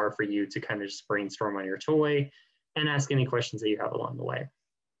meetings are for you to kind of just brainstorm on your toy and ask any questions that you have along the way.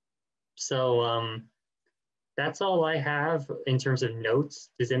 So that's all I have in terms of notes.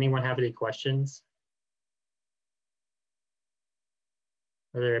 Does anyone have any questions?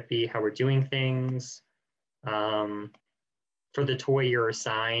 Whether it be how we're doing things, for the toy you're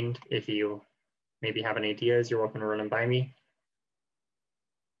assigned, if you maybe have any ideas, you're welcome to run them by me.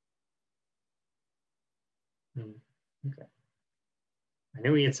 Okay. I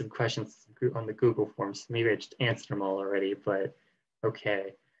knew we had some questions on the Google Forms. Maybe I just answered them all already, but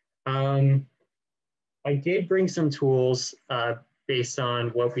okay. I did bring some tools based on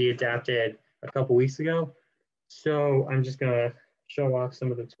what we adapted a couple weeks ago. So I'm just gonna show off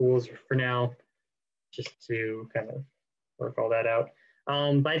some of the tools for now, just to kind of work all that out.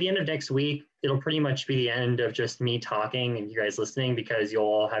 By the end of next week, it'll pretty much be the end of just me talking and you guys listening, because you'll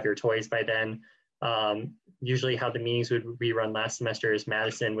all have your toys by then. Usually how the meetings would be run last semester is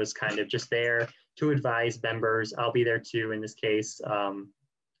Madison was kind of just there to advise members. I'll be there too in this case.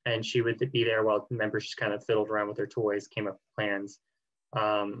 And she would be there while members just kind of fiddled around with their toys, came up with plans.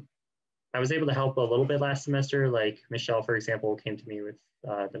 I was able to help a little bit last semester. Like Michelle, for example, came to me with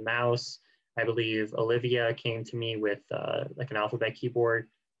the mouse. I believe Olivia came to me with like an alphabet keyboard.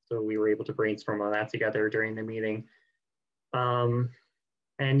 So we were able to brainstorm on that together during the meeting.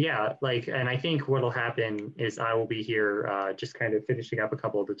 And yeah, like, and I think what'll happen is I will be here just kind of finishing up a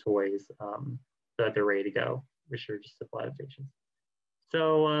couple of the toys so that they're ready to go, which are just simple adaptations.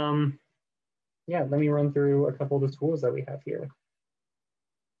 So yeah, let me run through a couple of the tools that we have here,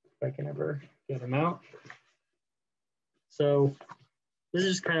 if I can ever get them out. So this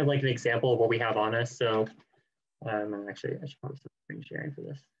is just kind of like an example of what we have on us. So actually, I should probably start screen sharing for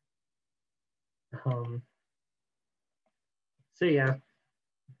this. So yeah,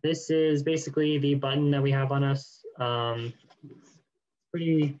 this is basically the button that we have on us.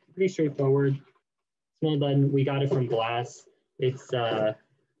 Pretty straightforward. Small button. We got it from Glass. It's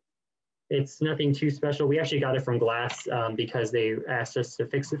nothing too special. We actually got it from Glass because they asked us to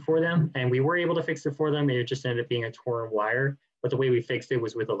fix it for them, and we were able to fix it for them. It just ended up being a torn wire, but the way we fixed it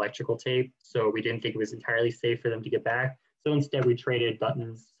was with electrical tape, so we didn't think it was entirely safe for them to get back. So instead, we traded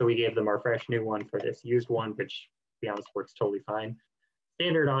buttons. So we gave them our fresh new one for this used one, which, to be honest, works totally fine.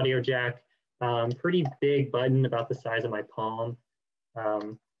 Standard audio jack, pretty big button, about the size of my palm.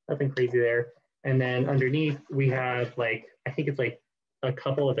 Nothing crazy there. And then underneath, we have like, I think it's like a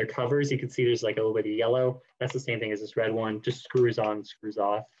couple of their covers. You can see there's like a little bit of yellow. That's the same thing as this red one, just screws on, screws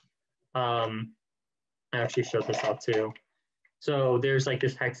off. I actually showed this off too. So there's like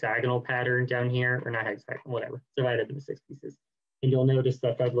this hexagonal pattern down here, or not hexagonal, whatever, divided into 6 pieces. And you'll notice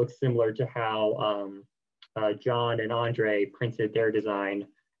that that looks similar to how John and Andre printed their design.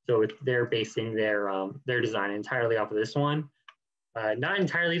 So they're basing their design entirely off of this one. Not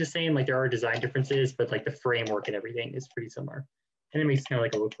entirely the same, like there are design differences, but like the framework and everything is pretty similar. And it makes kind of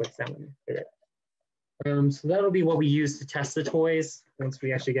like a little click sound when you hit it. So that'll be what we use to test the toys once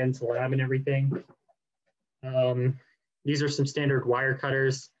we actually get into the lab and everything. These are some standard wire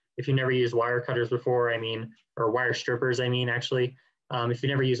cutters. If you never used wire cutters before, or wire strippers, actually. If you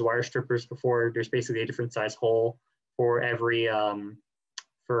never used wire strippers before, there's basically a different size hole for every,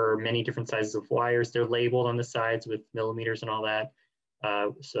 for many different sizes of wires. They're labeled on the sides with millimeters and all that.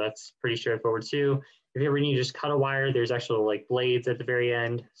 So that's pretty straightforward too. If you ever need to just cut a wire, there's actual like blades at the very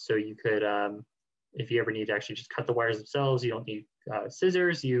end. So you could, if you ever need to actually just cut the wires themselves, you don't need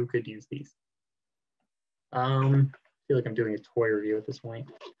scissors, you could use these. I feel like I'm doing a toy review at this point.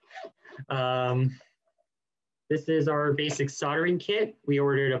 This is our basic soldering kit. We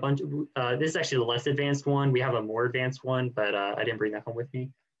ordered a bunch of, this is actually the less advanced one. We have a more advanced one, but I didn't bring that home with me.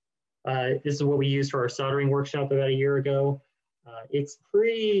 This is what we used for our soldering workshop about a year ago. It's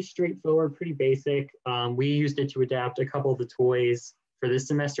pretty straightforward, pretty basic. We used it to adapt a couple of the toys for this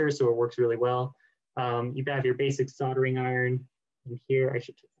semester, so it works really well. You have your basic soldering iron in here. I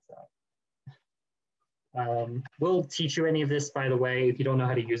should take this out. We'll teach you any of this, by the way. If you don't know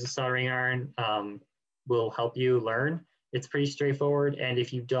how to use a soldering iron, we'll help you learn. It's pretty straightforward. And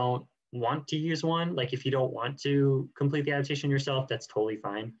if you don't want to use one, like if you don't want to complete the adaptation yourself, that's totally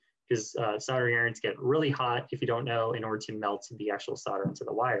fine. Because soldering irons get really hot, if you don't know, in order to melt the actual solder into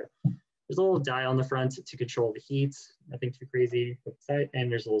the wire. There's a little dial on the front to control the heat, nothing too crazy. And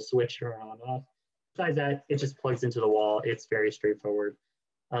there's a little switch to turn on and off. Besides that, it just plugs into the wall. It's very straightforward.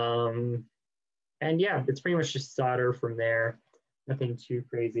 And yeah, it's pretty much just solder from there. Nothing too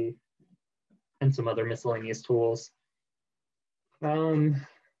crazy. And some other miscellaneous tools.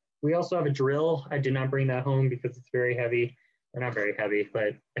 We also have a drill. I did not bring that home because it's very heavy. Or not very heavy,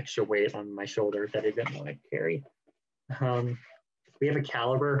 but extra weight on my shoulder that I didn't want to carry. We have a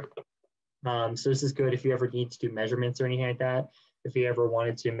caliber. So this is good if you ever need to do measurements or anything like that. If you ever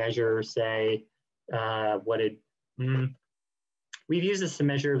wanted to measure, say, we've used this to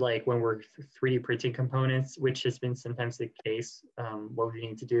measure like when we're 3D printing components, which has been sometimes the case. What we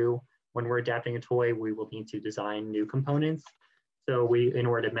need to do when we're adapting a toy, we will need to design new components. So in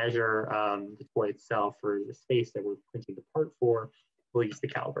order to measure the toy itself or the space that we're printing the part for, we'll use the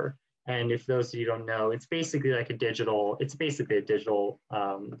caliber. And if those of you don't know, it's basically like a digital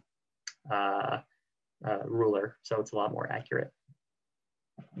ruler. So it's a lot more accurate.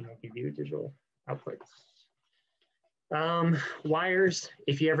 And I'll give you digital outputs. Wires,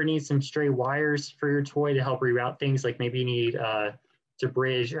 if you ever need some stray wires for your toy to help reroute things, like maybe you need to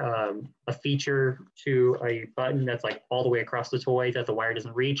bridge a feature to a button that's like all the way across the toy that the wire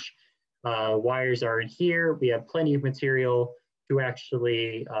doesn't reach. Wires are in here. We have plenty of material to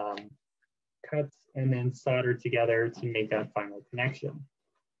actually cuts and then soldered together to make that final connection.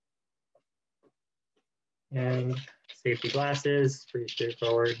 And safety glasses, pretty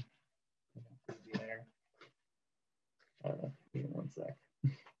straightforward. There. Give me one sec.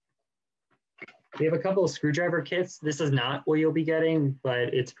 We have a couple of screwdriver kits. This is not what you'll be getting,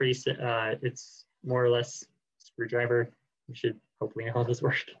 but it's pretty, it's more or less screwdriver. You should hopefully know how this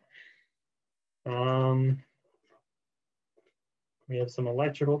works. We have some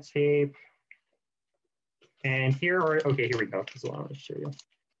electrical tape. And here are, okay, here we go. This is what I want to show you.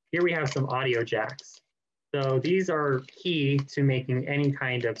 Here we have some audio jacks. So these are key to making any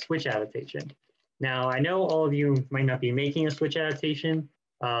kind of switch adaptation. Now, I know all of you might not be making a switch adaptation.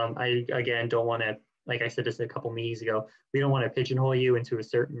 I, again, don't want to, like I said just a couple meetings ago, we don't want to pigeonhole you into a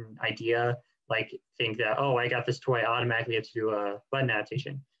certain idea, like think that, oh, I got this toy, I automatically have to do a button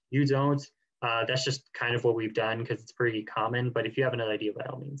adaptation. You don't. That's just kind of what we've done because it's pretty common, but if you have another idea, by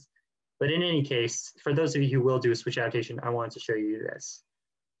all means. But in any case, for those of you who will do a switch adaptation, I wanted to show you this.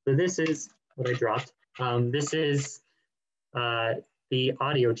 So this is what I dropped. This is the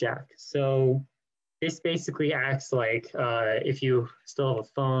audio jack. So this basically acts like if you still have a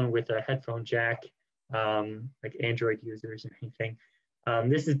phone with a headphone jack, like Android users or anything.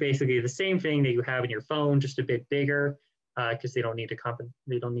 This is basically the same thing that you have in your phone, just a bit bigger, because they don't need to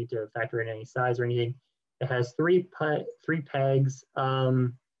factor in any size or anything. It has three pegs.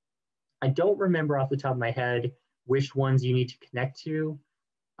 I don't remember off the top of my head which ones you need to connect to.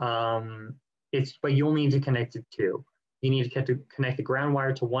 But you'll need to connect to two. You need to connect the ground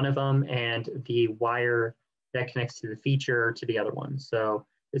wire to one of them and the wire that connects to the feature to the other one. So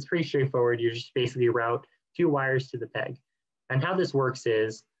it's pretty straightforward. You just basically route two wires to the peg. And how this works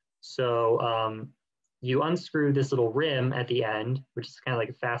is, so you unscrew this little rim at the end, which is kind of like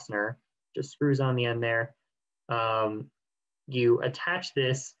a fastener, just screws on the end there. You attach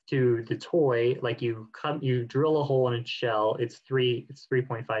this to the toy, like you drill a hole in its shell. It's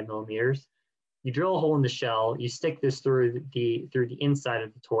 3.5 millimeters. You drill a hole in the shell, you stick this through the inside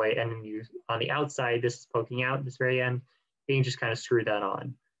of the toy, and then you, on the outside, this is poking out at this very end, and you just kind of screw that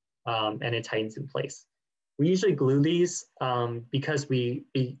on, and it tightens in place. We usually glue these because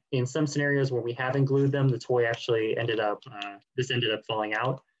in some scenarios where we haven't glued them, the toy actually ended up falling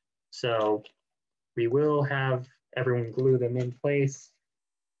out. So we will have everyone glue them in place.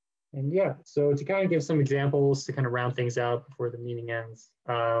 And yeah, so to kind of give some examples to kind of round things out before the meeting ends.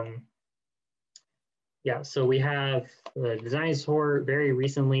 Yeah, so we have the Designsaur very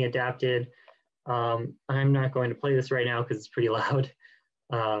recently adapted. I'm not going to play this right now because it's pretty loud.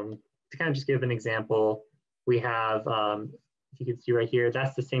 To kind of just give an example, we have, if you can see right here,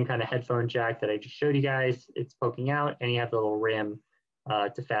 that's the same kind of headphone jack that I just showed you guys. It's poking out and you have the little rim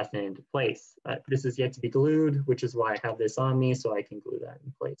to fasten it into place. This is yet to be glued, which is why I have this on me so I can glue that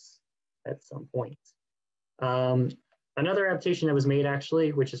in place at some point. Another adaptation that was made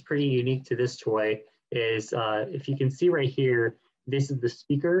actually, which is pretty unique to this toy, is if you can see right here, this is the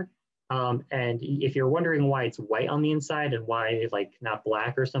speaker. And if you're wondering why it's white on the inside and why like not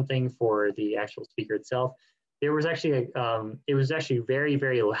black or something for the actual speaker itself, there was actually it was actually very,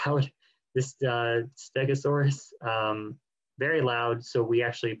 very loud, this Stegosaurus, very loud. So we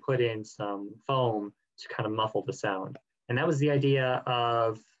actually put in some foam to kind of muffle the sound. And that was the idea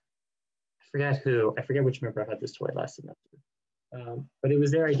of, I forget which member had this toy last semester. But it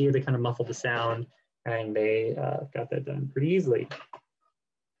was their idea to kind of muffle the sound, and they got that done pretty easily.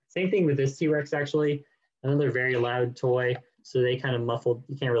 Same thing with this T-Rex actually, another very loud toy. So they kind of muffled,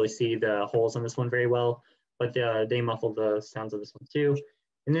 you can't really see the holes on this one very well, but they muffled the sounds of this one too.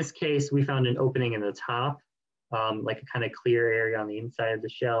 In this case, we found an opening in the top, like a kind of clear area on the inside of the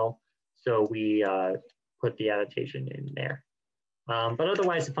shell. So we put the adaptation in there. But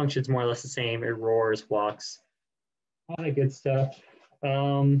otherwise, it functions more or less the same. It roars, walks, all that good stuff.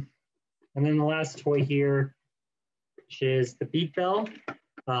 And then the last toy here, which is the Beat Bell,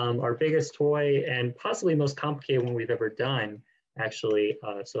 our biggest toy and possibly most complicated one we've ever done, actually,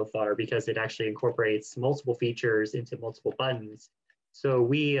 so far, because it actually incorporates multiple features into multiple buttons. So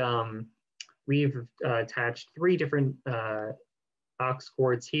we've attached 3 different aux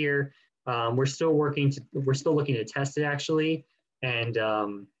cords here. We're still looking to test it actually, and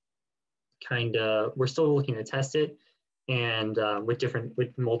we're still looking to test it, and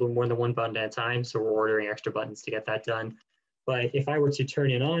with more than one button at a time. So we're ordering extra buttons to get that done. But if I were to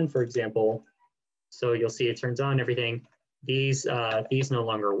turn it on, for example, so you'll see it turns on everything, these no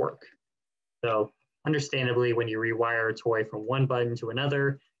longer work. So understandably, when you rewire a toy from one button to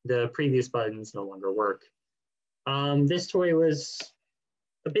another, the previous buttons no longer work. This toy was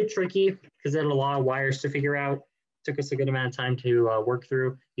a bit tricky because it had a lot of wires to figure out. took us a good amount of time to work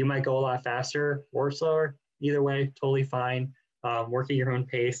through. You might go a lot faster or slower. Either way, totally fine. Work at your own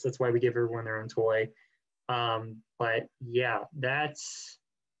pace. That's why we give everyone their own toy. But yeah,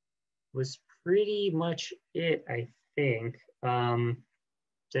 was pretty much it, I think. Does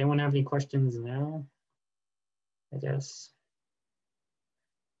anyone have any questions now? I guess.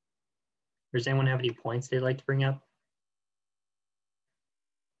 Or does anyone have any points they'd like to bring up?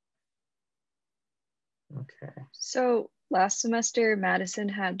 Okay. So last semester, Madison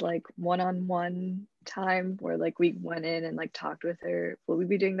had like one-on-one time where like we went in and like talked with her. Will we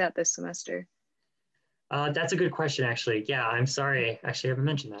be doing that this semester? That's a good question, actually. Yeah, I'm sorry. Actually, I haven't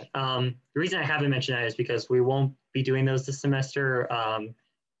mentioned that. The reason I haven't mentioned that is because we won't be doing those this semester.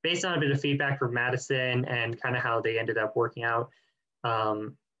 Based on a bit of feedback from Madison and kind of how they ended up working out,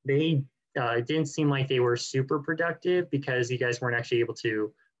 they didn't seem like they were super productive because you guys weren't actually able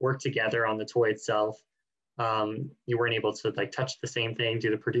to work together on the toy itself. You weren't able to like touch the same thing,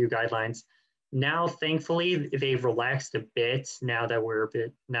 do the Purdue guidelines. Now, thankfully, they've relaxed a bit now that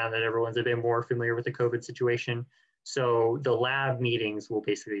everyone's a bit more familiar with the COVID situation. So the lab meetings will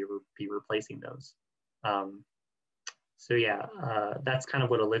basically be replacing those. So yeah, that's kind of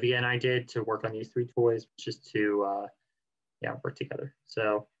what Olivia and I did to work on these 3 toys, just to work together.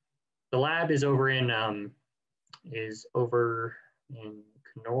 So the lab is over in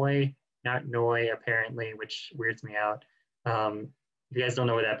Conoy, not Noy apparently, which weirds me out. If you guys don't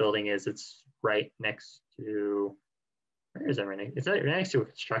know where that building is, it's right next to, where is that right next? It's right next to a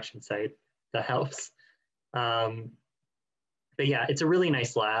construction site. That helps. But yeah, it's a really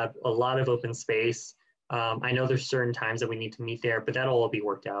nice lab, a lot of open space. I know there's certain times that we need to meet there, but that'll all be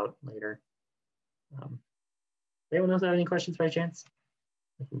worked out later. Anyone else have any questions by chance?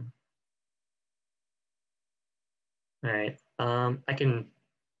 All right,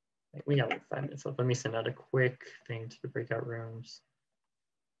 we got like 5 minutes left. Let me send out a quick thing to the breakout rooms.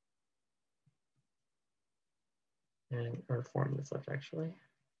 Or 4 minutes left, actually.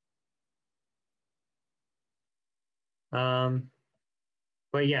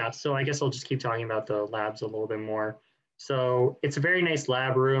 But yeah, so I guess I'll just keep talking about the labs a little bit more. So it's a very nice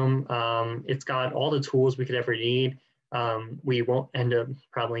lab room. It's got all the tools we could ever need. We won't end up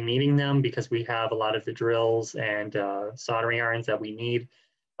probably needing them because we have a lot of the drills and soldering irons that we need.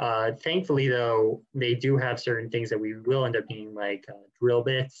 Thankfully, though, they do have certain things that we will end up needing, like drill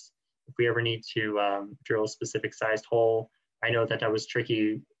bits. If we ever need to drill a specific sized hole. I know that was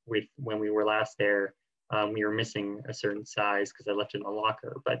tricky when we were last there. We were missing a certain size because I left it in the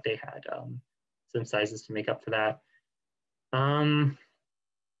locker, but they had some sizes to make up for that.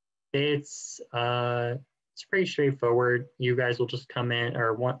 It's pretty straightforward. You guys will just come in,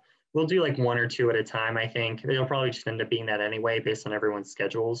 or we'll do like 1 or 2 at a time, I think. It'll probably just end up being that anyway, based on everyone's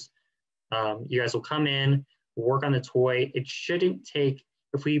schedules. You guys will come in, work on the toy. It shouldn't take,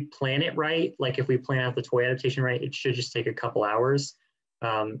 if we plan it right, like if we plan out the toy adaptation right, it should just take a couple hours,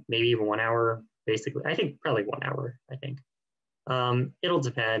 maybe even 1 hour, basically. I think probably 1 hour, I think. It'll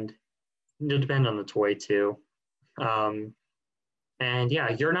depend. It'll depend on the toy too. And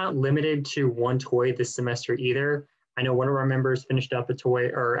yeah, you're not limited to 1 toy this semester either. I know one of our members finished up a toy,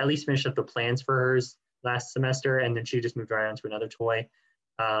 or at least finished up the plans for hers last semester, and then she just moved right on to another toy.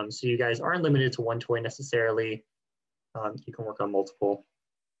 So you guys aren't limited to 1 toy necessarily. You can work on multiple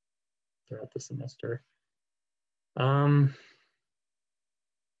throughout the semester. I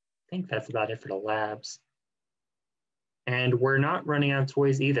think that's about it for the labs. And we're not running out of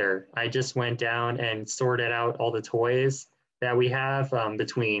toys either. I just went down and sorted out all the toys that we have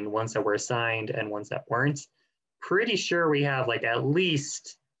between ones that were assigned and ones that weren't. Pretty sure we have like at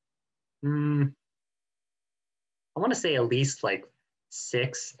least, I want to say at least like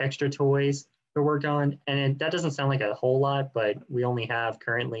 6 extra toys to work on. And that doesn't sound like a whole lot, but we only have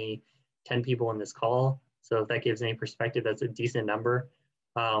currently 10 people in this call. So if that gives any perspective, that's a decent number.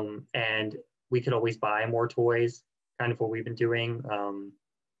 And we could always buy more toys, kind of what we've been doing.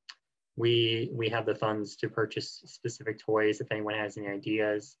 We have the funds to purchase specific toys if anyone has any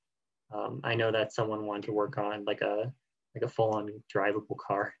ideas. I know that someone wanted to work on like a full-on drivable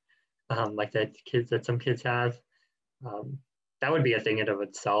car, like that some kids have. That would be a thing in of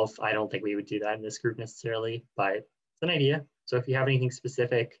itself. I don't think we would do that in this group necessarily, but it's an idea. So if you have anything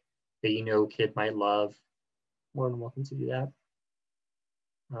specific that you know kid might love, more than welcome to do that.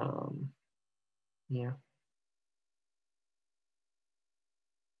 Yeah.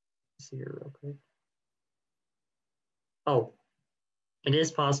 Let's see here real quick. Oh, it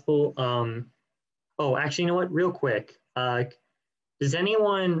is possible. Oh, actually, you know what? Real quick, does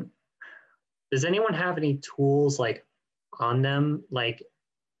anyone have any tools like on them? Like,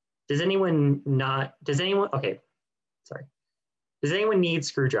 okay, sorry. Does anyone need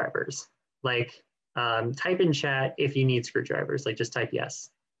screwdrivers? Like, type in chat if you need screwdrivers, like just type yes.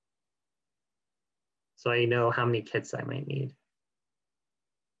 So I know how many kits I might need.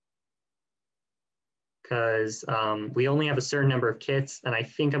 Because we only have a certain number of kits, and I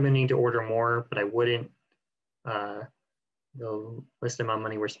think I'm gonna need to order more, but I wouldn't. The less amount of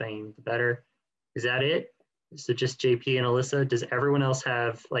money we're spending, the better. Is that it? So just JP and Alyssa, does everyone else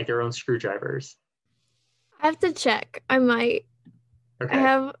have like their own screwdrivers? I have to check. I might. Okay. I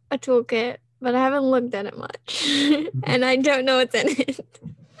have a toolkit, but I haven't looked at it much. And I don't know what's in it.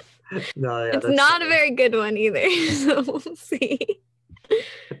 No, yeah, it's not a very good one either. So we'll see.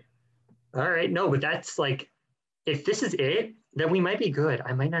 All right. No, but that's like, if this is it, then we might be good.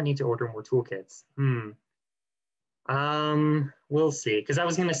 I might not need to order more toolkits. We'll see. Because I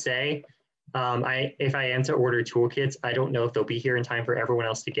was gonna say, if I am to order toolkits, I don't know if they'll be here in time for everyone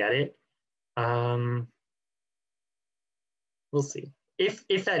else to get it. We'll see.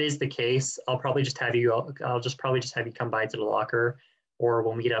 If that is the case, I'll probably just have you. I'll just probably just have you come by to the locker, or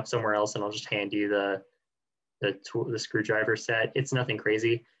we'll meet up somewhere else, and I'll just hand you the screwdriver set. It's nothing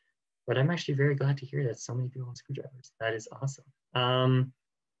crazy, but I'm actually very glad to hear that so many people want screwdrivers. That is awesome. So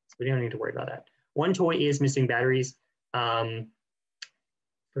we don't need to worry about that. One toy is missing batteries. For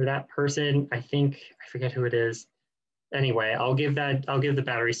that person, I forget who it is. Anyway, I'll give the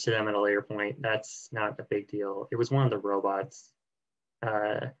batteries to them at a later point. That's not a big deal. It was one of the robots.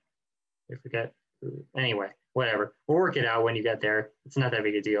 I forget who. Anyway, whatever. We'll work it out when you get there. It's not that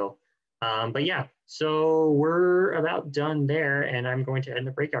big a deal. But yeah, so we're about done there, and I'm going to end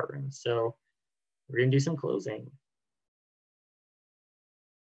the breakout room. So we're gonna do some closing.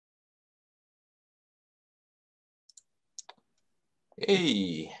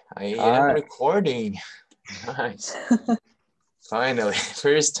 Hey, I am recording. Nice. Finally,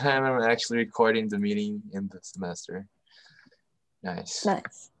 first time I'm actually recording the meeting in the semester. Nice.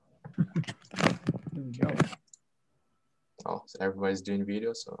 Nice. There we go. Oh, so everybody's doing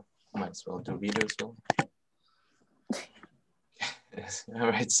video, so I might as well do video as well. All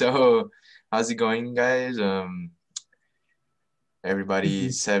right, so how's it going, guys?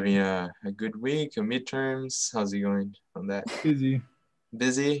 Everybody's having a good week, midterms. How's it going on that? Busy.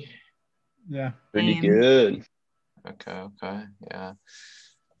 Busy? Yeah. Pretty good. Okay, yeah.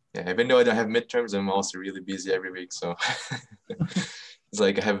 Yeah, even though I don't have midterms, I'm also really busy every week. So it's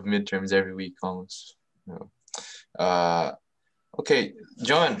like I have midterms every week almost. Okay,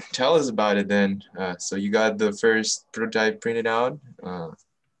 John, tell us about it then. So you got the first prototype printed out?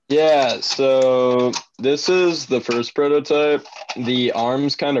 Yeah, so this is the first prototype. The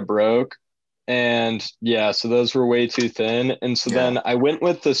arms kind of broke. And yeah, so those were way too thin. And so then I went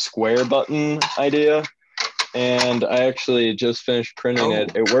with the square button idea. And I actually just finished printing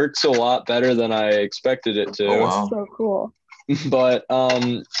it. It works a lot better than I expected it to. Oh, wow. So cool. But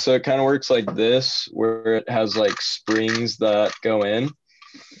so it kind of works like this, where it has like springs that go in.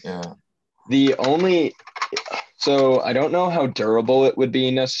 Yeah. So I don't know how durable it would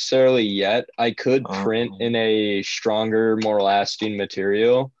be necessarily yet. I could print in a stronger, more lasting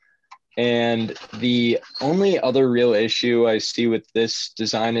material. And the only other real issue I see with this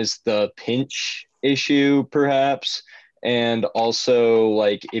design is the pinch issue, perhaps. And also,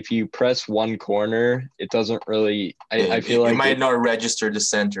 like, if you press one corner, it doesn't really, I feel like it might not register the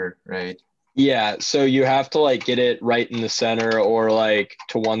center, right? Yeah, so you have to like get it right in the center or like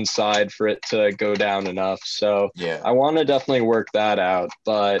to one side for it to go down enough. So yeah, I want to definitely work that out.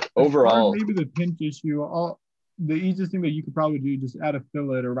 But overall, maybe the pinch issue. The easiest thing that you could probably do, just add a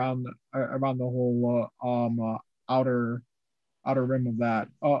fillet around the whole outer rim of that,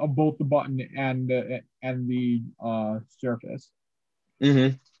 of both the button and the surface.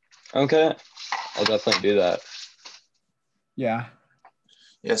 Okay, I'll definitely do that. Yeah.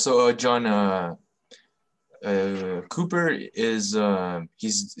 Yeah. So John, Cooper is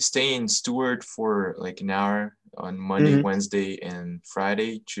he's staying steward for like an hour on Monday, Wednesday, and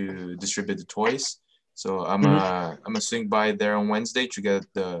Friday to distribute the toys. So I'm gonna swing by there on Wednesday to get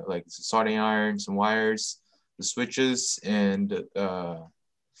the soldering iron, some wires, the switches, and I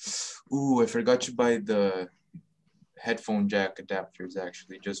forgot to buy the headphone jack adapters.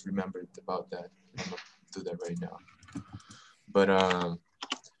 Actually, just remembered about that. I'm gonna do that right now. But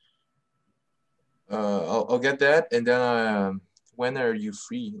I'll get that, and then when are you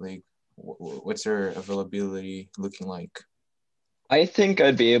free? Like, what's your availability looking like? I think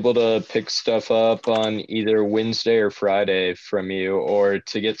I'd be able to pick stuff up on either Wednesday or Friday from you, or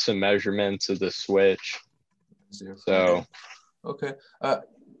to get some measurements of the switch. So, okay.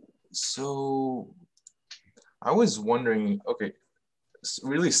 So I was wondering. Okay,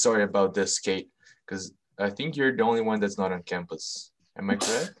 really sorry about this, Kate, because I think you're the only one that's not on campus. Am I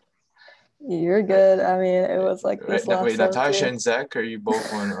correct? You're good. I mean, it was like this last Wait, sem Natasha too. and Zach, are you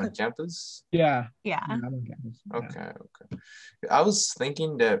both on campus? Yeah. Yeah. I'm on campus. Okay. I was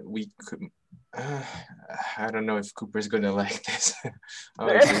thinking that we could. I don't know if Cooper's gonna like this.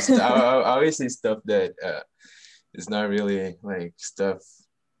 obviously stuff that is not really like stuff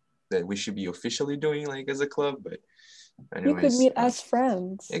that we should be officially doing like as a club, but anyways, you could meet as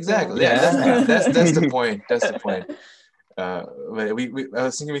friends. exactly. Yeah, that's the point. That's the point. But I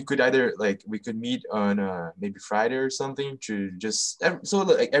was thinking we could either like we could meet on maybe Friday or something to just so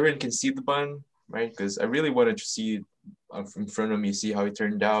like everyone can see the bun, right? Because I really wanted to see it in front of me, see how it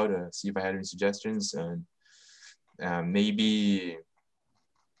turned out, see if I had any suggestions, and maybe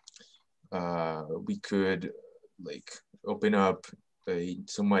we could like open up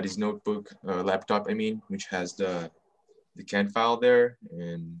somebody's notebook, laptop, I mean, which has the CAN file there,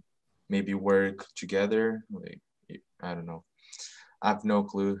 and maybe work together. Like, I don't know. I have no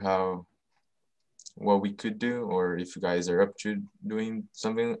clue what we could do, or if you guys are up to doing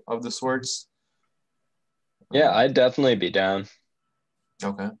something of the sorts. Yeah, I'd definitely be down.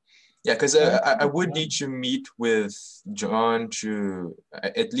 Okay. Yeah, because I would need to meet with John to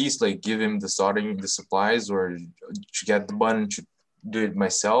at least like give him the supplies, or to get the bun to do it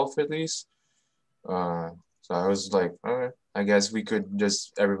myself at least. So I was like, all right, I guess we could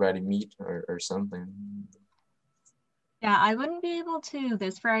just everybody meet or something. Yeah, I wouldn't be able to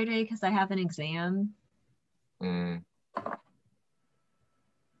this Friday because I have an exam. What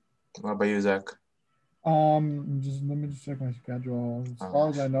about you, Zach? Let me just check my schedule. As far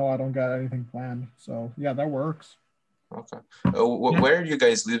as I know, I don't got anything planned. So yeah, that works. Okay. Where do you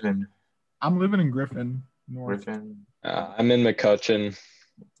guys live in? I'm living in Griffin, North. Griffin. I'm in McCutcheon.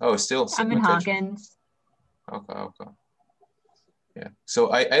 Oh, still. I'm in Hawkins. Okay. Yeah.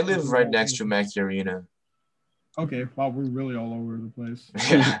 So I live right next to Mackey Arena. Okay. Wow, we're really all over the place.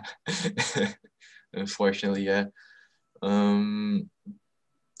 Yeah. Unfortunately, yeah.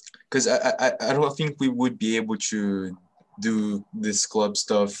 Because I don't think we would be able to do this club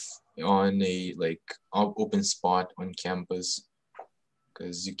stuff on a like open spot on campus,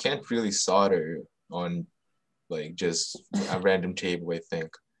 because you can't really solder on like just a random table, I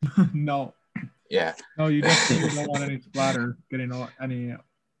think. No. Yeah. No, you definitely don't want any splatter getting all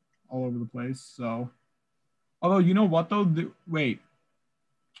over the place. So, although you know what though, wait.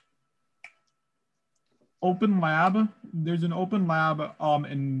 Open lab. There's an open lab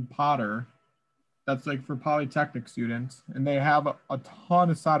in Potter that's like for Polytechnic students, and they have a ton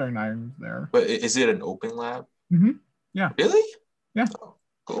of soldering irons there. But is it an open lab? Mm-hmm. Yeah. Really? Yeah. Oh,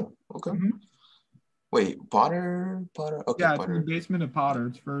 cool. Okay. Mm-hmm. Wait, Potter. Okay. Yeah, Potter. it's in the basement of Potter.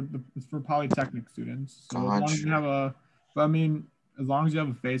 It's for Polytechnic students. So Gotcha. as long as you have as long as you have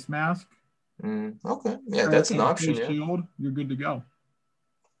a face mask. Okay. Yeah, that's an option. Yeah. Shield, you're good to go.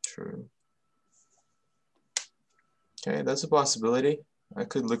 True. Okay, that's a possibility. I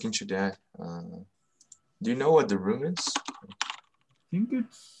could look into that. Do you know what the room is? I think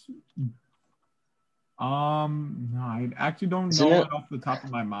it's no, I actually don't know it off the top of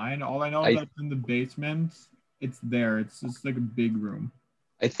my mind. All I know is that it's in the basement. It's there. It's just like a big room.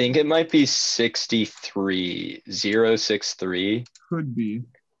 I think it might be 63063. Could be.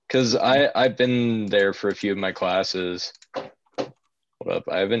 Because I've been there for a few of my classes. Hold up,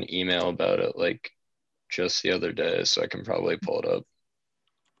 I have an email about it like just the other day, so I can probably pull it up.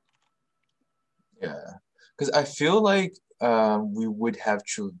 Yeah, because I feel like we would have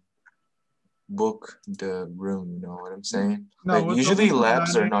to book the room, you know what I'm saying? No, like usually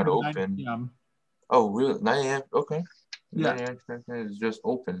labs are not open. Oh, really? 9 a.m. Okay. Yeah. 9 a.m. is just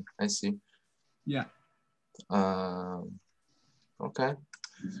open. I see. Yeah. Okay.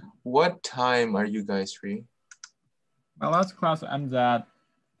 What time are you guys free? My last class ends at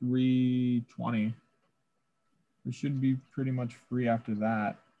 3:20. We should be pretty much free after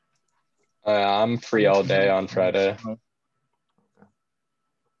that. I'm free all day on Friday.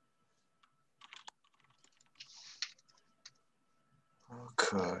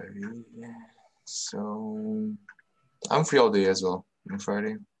 Okay. So I'm free all day as well on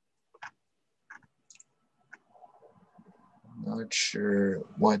Friday. Not sure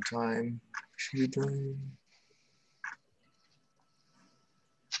what time should we do.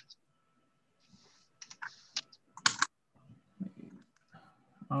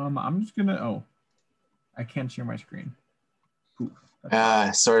 I'm just gonna. I can't share my screen.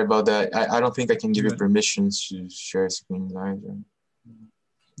 Sorry about that. I don't think I can give you permissions to share screens either.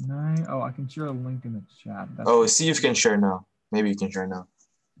 I can share a link in the chat. See if you can share now. Maybe you can share now.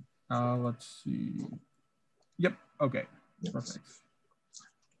 Let's see. Yep. Okay. Perfect.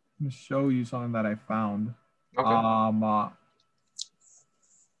 I'm gonna show you something that I found. Okay.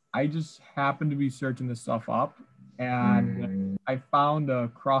 I just happened to be searching this stuff up, and I found a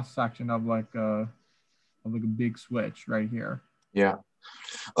cross section of like a big switch right here. Yeah.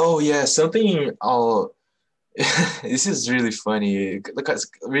 Oh yeah, something I'll this is really funny. Look, it's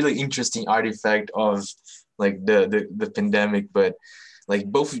a really interesting artifact of like the pandemic, but like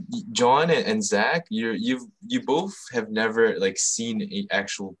both John and Zach, you both have never like seen an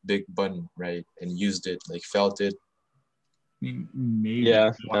actual big button, right? And used it, like felt it. I mean, maybe.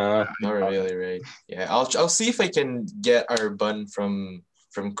 Yeah. Not really, right? Yeah, I'll see if I can get our bun from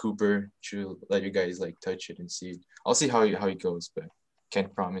Cooper to let you guys like touch it and see. I'll see how it goes, but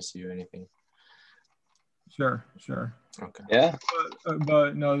can't promise you anything. Sure. Okay. Yeah.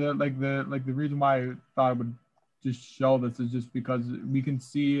 But no, the reason why I thought I would just show this is just because we can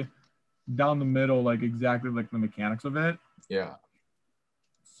see down the middle like exactly like the mechanics of it. Yeah.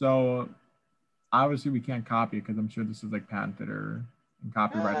 So obviously we can't copy it because I'm sure this is like patented or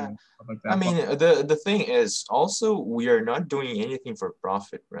copyrighted and stuff like that. I mean, the thing is also we are not doing anything for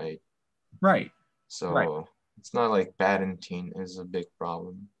profit, right? Right. So it's not like patenting is a big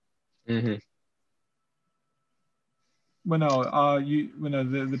problem. Mm-hmm. Well, no,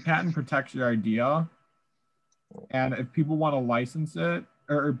 the patent protects your idea, and if people want to license it,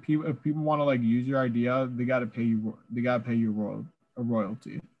 or if people want to like use your idea, they got to pay you a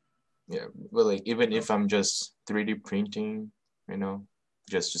royalty. Yeah, but like even if I'm just 3D printing,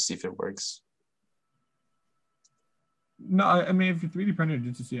 just to see if it works. No, I mean if you're 3D printed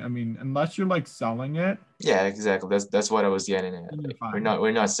just to see, I mean unless you're like selling it. Yeah, exactly. That's what I was getting at. Like,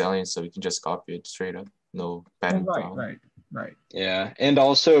 we're not selling, so we can just copy it straight up. No patent problem. Right. Yeah, and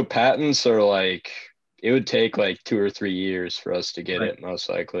also patents are like it would take like 2 or 3 years for us to get it most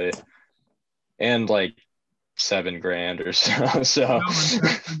likely, and like $7,000 or so. So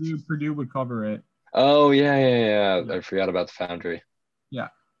no, Purdue would cover it. Oh yeah. I forgot about the foundry. Yeah.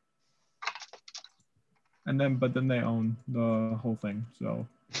 But then they own the whole thing. So.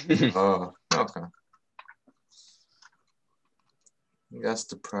 Oh, okay. That's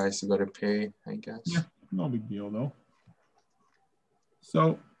the price you gotta pay, I guess. Yeah, no big deal though.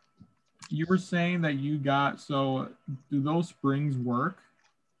 So you were saying that do those springs work?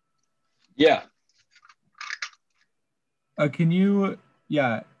 Yeah. Oh,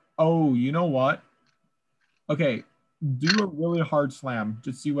 you know what? Okay, do a really hard slam.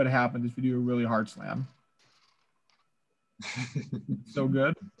 Just see what happens if you do a really hard slam. So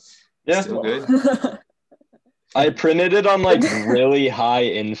good? Yeah. Still good. I printed it on like really high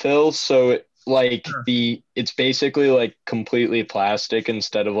infill, so it's basically like completely plastic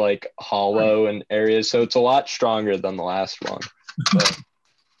instead of like hollow in areas, so it's a lot stronger than the last one. So,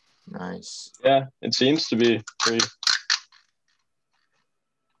 nice. Yeah, it seems to be pretty.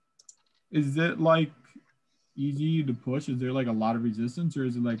 Is it like easy to push? Is there like a lot of resistance, or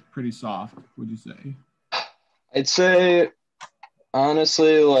is it like pretty soft, would you say? I'd say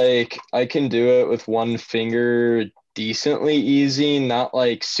honestly, like I can do it with one finger decently easy, not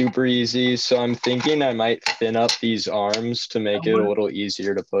like super easy. So I'm thinking I might thin up these arms to make it a little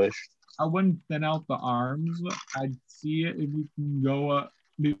easier to push. I wouldn't thin out the arms. I'd see it if you can go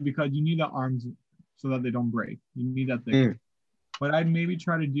because you need the arms so that they don't break. You need that thickness. What I'd maybe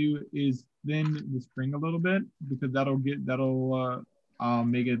try to do is thin the spring a little bit because that'll make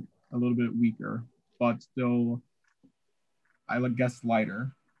it a little bit weaker, but still, I would guess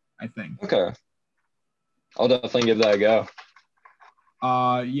lighter, I think. Okay. I'll definitely give that a go.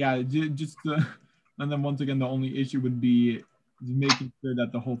 And then once again, the only issue would be making sure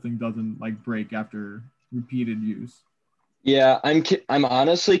that the whole thing doesn't like break after repeated use. Yeah, I'm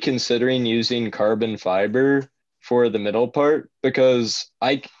honestly considering using carbon fiber for the middle part because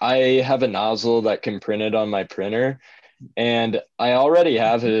I have a nozzle that can print it on my printer, and I already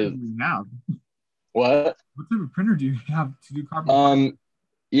have a. What? What type of printer do you have to do carbon fiber?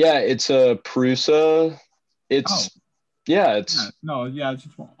 Yeah, it's a Prusa. It's it's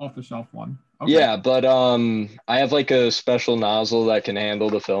just off the shelf one. Okay. Yeah, but I have like a special nozzle that can handle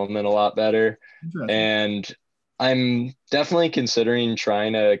the filament a lot better, and I'm definitely considering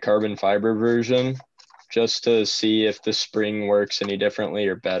trying a carbon fiber version just to see if the spring works any differently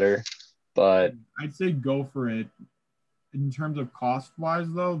or better. But I'd say go for it. In terms of cost wise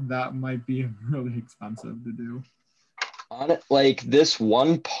though, that might be really expensive to do. On it, like this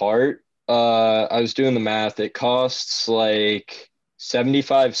one part, I was doing the math, it costs like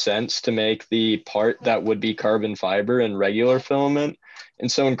 75 cents to make the part that would be carbon fiber and regular filament.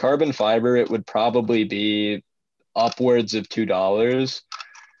 And so in carbon fiber, it would probably be upwards of $2.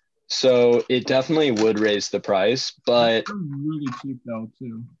 So it definitely would raise the price, but it's really cheap though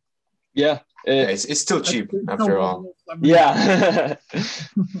too. Yeah. Yeah, it's still cheap after all. Yeah.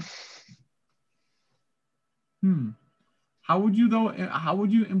 How would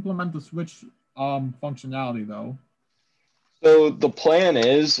you implement the switch functionality though? So the plan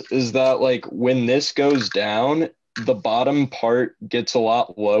is that like when this goes down, the bottom part gets a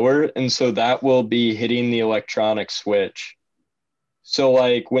lot lower, and so that will be hitting the electronic switch. So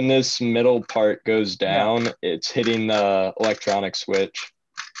like when this middle part goes down, it's hitting the electronic switch.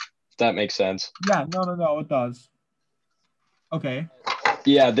 If that makes sense. Yeah, no, it does. Okay.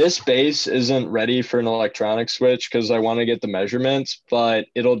 Yeah, this base isn't ready for an electronic switch because I want to get the measurements, but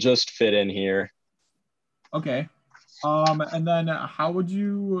it'll just fit in here. Okay. And then how would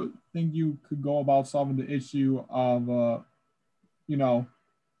you think you could go about solving the issue of,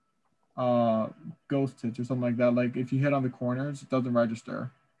 ghost hits or something like that? Like if you hit on the corners, it doesn't register.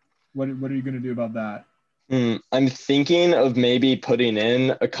 What are you going to do about that? I'm thinking of maybe putting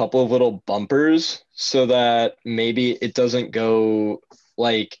in a couple of little bumpers so that maybe it doesn't go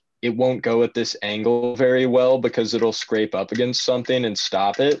like it won't go at this angle very well because it'll scrape up against something and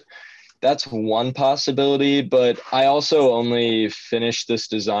stop it. That's one possibility, but I also only finished this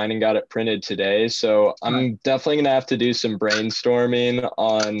design and got it printed today. So I'm definitely going to have to do some brainstorming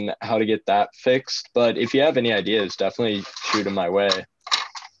on how to get that fixed. But if you have any ideas, definitely shoot them my way.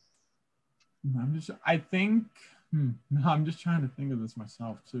 I'm just trying to think of this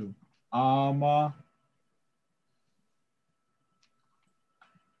myself too.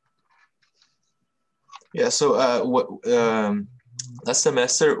 Yeah, so last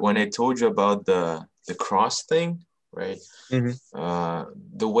semester when I told you about the cross thing, right? The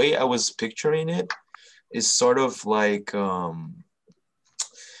way I was picturing it is sort of like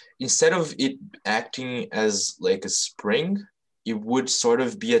instead of it acting as like a spring, it would sort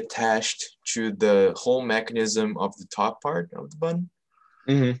of be attached to the whole mechanism of the top part of the button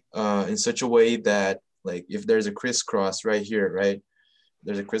in such a way that like if there's a crisscross right here, right?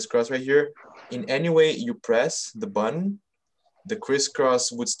 There's a crisscross right here. In any way you press the button, the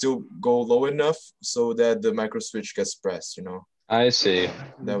crisscross would still go low enough so that the micro switch gets pressed, you know? I see.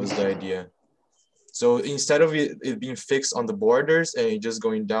 That was the idea. So instead of it being fixed on the borders and it just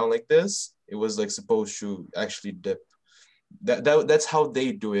going down like this, it was like supposed to actually dip. That's how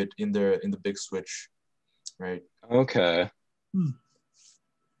they do it in the big switch, right? Okay.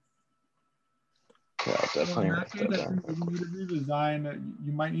 Yeah, definitely.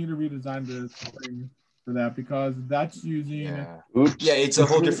 You might need to redesign the spring for that because that's using. Yeah, it's a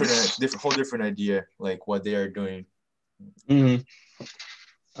whole different idea, like what they are doing.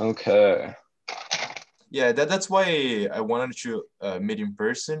 Okay. Yeah, that's why I wanted to meet in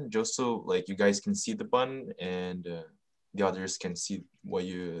person, just so like you guys can see the button and the others can see what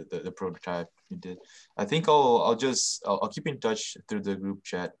the prototype you did. I think I'll keep in touch through the group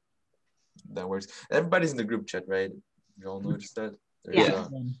chat. That works. Everybody's in the group chat, right? You all noticed that? Yeah.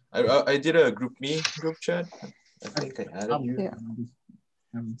 I did a group chat. I think I added you. Yeah.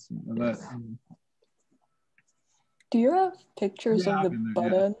 Haven't seen that. Do you have pictures of the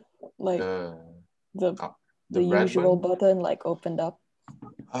button, like the usual button, like opened up?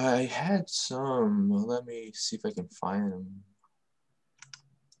 I had some. Let me see if I can find them.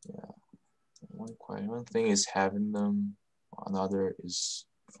 Yeah, one thing is having them. Another is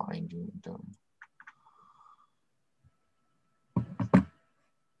finding them.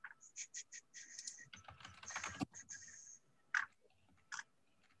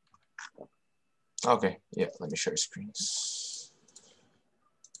 Okay, yeah, let me share screens.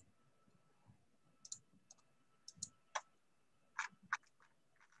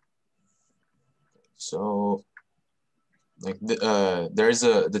 So like there's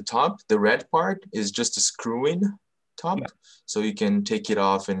the top, the red part is just a screw-in top. Yeah. So you can take it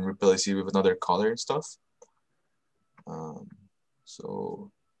off and replace it with another color and stuff. So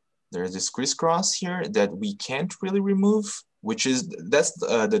there's this crisscross here that we can't really remove, that's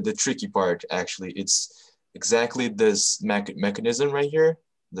the tricky part actually. It's exactly this mechanism right here,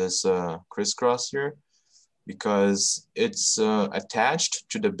 this crisscross here, because it's attached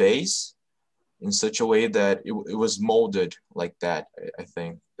to the base in such a way that it was molded like that. I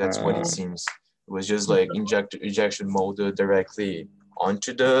think that's what it seems. It was just like injection molded directly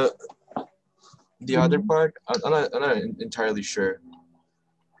onto the other part. I'm not entirely sure,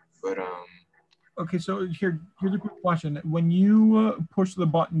 but Okay, so here's a quick question. When you push the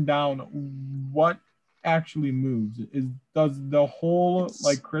button down, what actually moves? Does the whole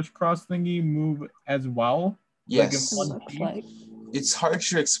like crisscross thingy move as well? Yes. Like it's hard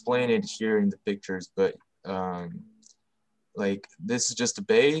to explain it here in the pictures, but like this is just the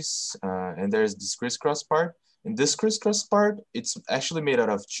base, and there's this crisscross part. In this crisscross part, it's actually made out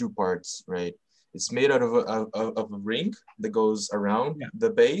of two parts, right? It's made out of a ring that goes around the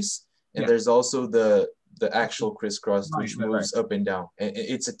base, and there's also the actual crisscross, which moves up and down, and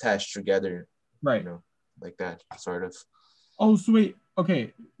it's attached together, right? You know, like that, sort of. Oh, so wait,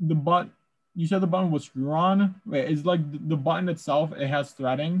 okay. The button, you said the button was screw on. Wait, it's like the button itself. It has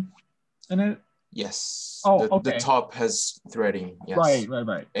threading in it. Yes. Oh, the top has threading. Yes.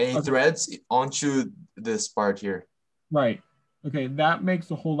 Right. And it threads onto this part here. Right. Okay, that makes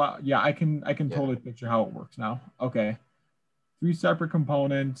a whole lot. Yeah, I can totally picture how it works now. Okay, 3 separate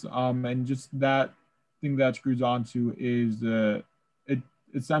components. And just that thing that screws onto is it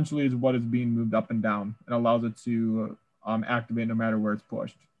essentially is what is being moved up and down. It allows it to activate no matter where it's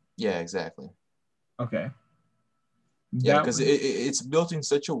pushed. Yeah, exactly. Okay. Yeah, because it's built in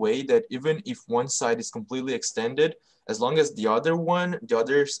such a way that even if one side is completely extended, as long as the other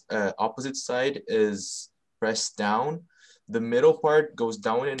opposite side is pressed down, the middle part goes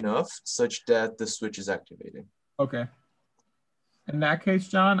down enough such that the switch is activated. Okay. In that case,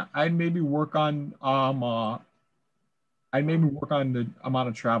 John, I'd maybe work on the amount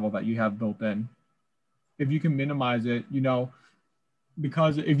of travel that you have built in. If you can minimize it, you know,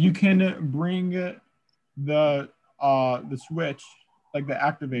 because if you can bring the switch, like the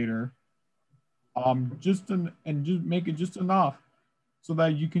activator, just make it just enough so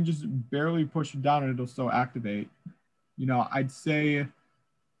that you can just barely push it down and it'll still activate. You know, I'd say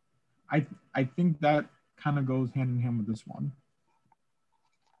I think that kind of goes hand in hand with this one.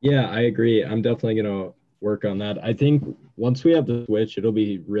 Yeah, I agree. I'm definitely gonna work on that. I think once we have the switch, it'll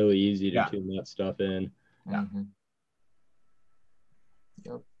be really easy to tune that stuff in. Yeah. Mm-hmm.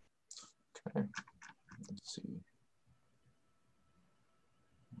 Yep. Okay. Let's see.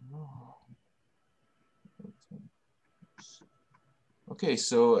 Okay,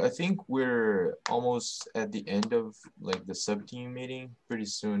 so I think we're almost at the end of like the sub-team meeting. Pretty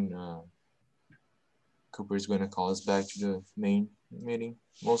soon, Cooper is going to call us back to the main meeting,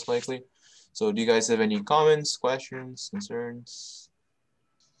 most likely. So do you guys have any comments, questions, concerns?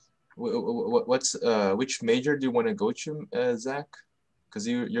 Which major do you want to go to, Zach? Because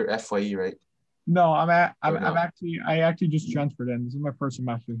you're FYE, right? No, I actually just transferred in. This is my first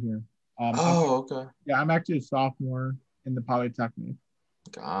semester here. Okay. Yeah, I'm actually a sophomore in the Polytechnic.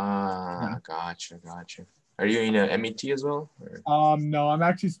 Gotcha. Are you in a MET as well? Or? No, I'm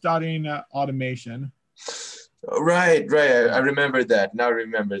actually studying automation. Right. I remember that. Now I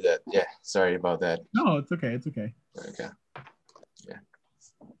remember that. Yeah, sorry about that. No, it's okay. Okay. Yeah.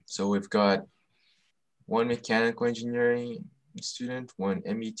 So we've got one mechanical engineering student, one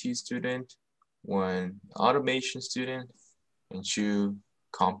MET student, one automation student, and 2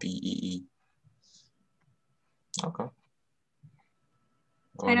 Comp EE. Okay.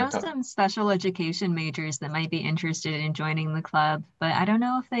 I know some special education majors that might be interested in joining the club, but I don't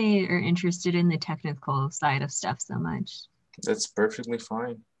know if they are interested in the technical side of stuff so much. That's perfectly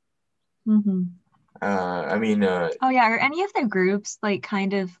fine. Mm-hmm. Oh yeah, are any of the groups like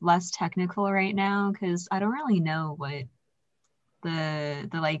kind of less technical right now? Because I don't really know what the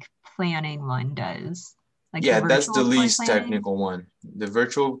like planning one does. Like yeah, that's the least technical one. The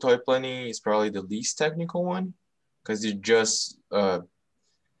virtual toy planning is probably the least technical one because you just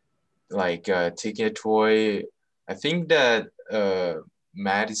taking a toy. I think that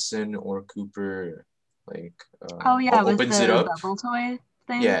Madison or Cooper opens it up. Bubble toy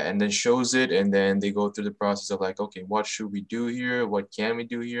thing. Yeah, and then shows it, and then they go through the process of like, okay, what should we do here? What can we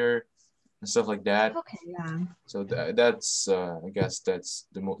do here? And stuff like that. Okay, yeah. So that's I guess that's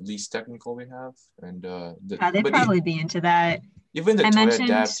the least technical we have, and they'd probably be into that. Even the toy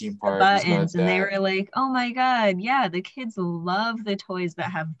adapting part, buttons, and they were like, "Oh my god, yeah, the kids love the toys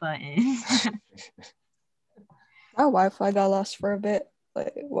that have buttons." My Wi-Fi got lost for a bit.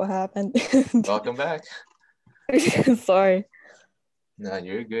 Like, what happened? Welcome back. Sorry. No,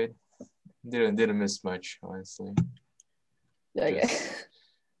 you're good. Didn't miss much, honestly. Yeah, I guess.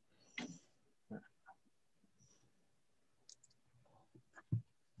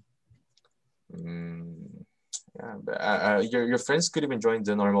 Yeah, but your friends could even join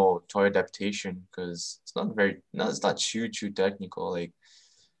the normal toy adaptation because it's not too technical. Like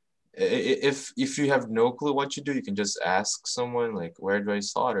if you have no clue what you do, you can just ask someone like, where do I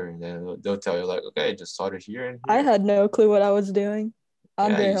solder, and then they'll tell you like, okay, just solder here and here. I had no clue what I was doing.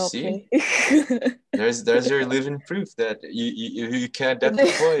 Andre helped me. there's your living proof that you can adapt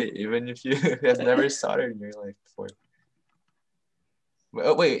a toy even if you have never soldered in your life before.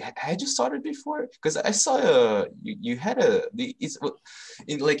 Wait, had you soldered before? Because I saw you had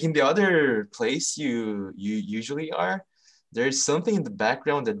in the other place you usually are. There's something in the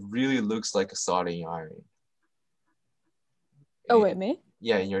background that really looks like a soldering iron. Oh wait, me?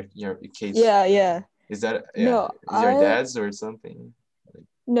 Yeah, in your case. Yeah. Is that No, is your dad's or something?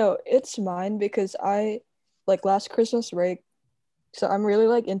 No, it's mine because I like last Christmas break. So I'm really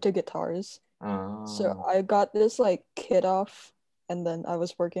like into guitars. So I got this like kit off, and then I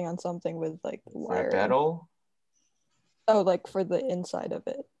was working on something with like wiring. For a pedal? Oh, like for the inside of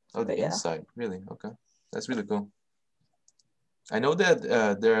it. Oh, the inside, really? Okay, that's really cool. I know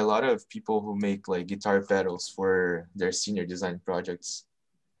that there are a lot of people who make like guitar pedals for their senior design projects.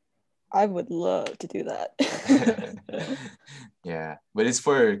 I would love to do that. Yeah, but it's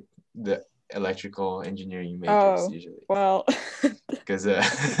for the electrical engineering majors usually. Well, because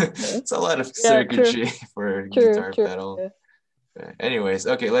it's a lot of circuitry for guitar pedal. Yeah. Anyways,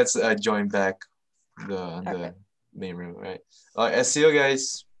 okay, let's join back the main room, right? I see you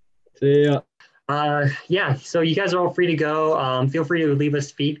guys. See ya. Yeah, so you guys are all free to go. Feel free to leave us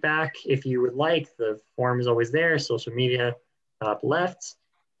feedback if you would like. The form is always there, social media top left.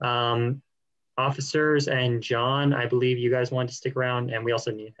 Officers and John, I believe you guys want to stick around, and we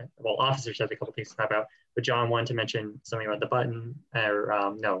also need, well, officers have a couple things to talk about, but John wanted to mention something about the button,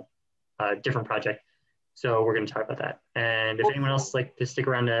 or different project. So we're going to talk about that. And if anyone else would like to stick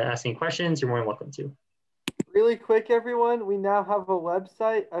around to ask any questions, you're more than welcome to. Really quick, everyone, we now have a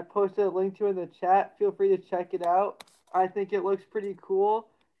website. I posted a link to it in the chat. Feel free to check it out. I think it looks pretty cool.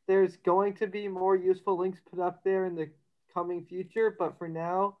 There's going to be more useful links put up there in the coming future, but for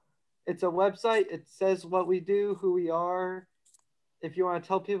now, it's a website. It says what we do, who we are. If you want to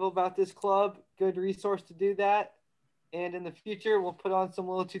tell people about this club, good resource to do that. And in the future, we'll put on some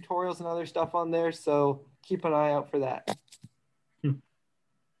little tutorials and other stuff on there, so keep an eye out for that.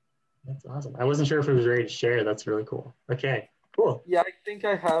 That's awesome. I wasn't sure if it was ready to share. That's really cool. Okay, cool. Yeah, I think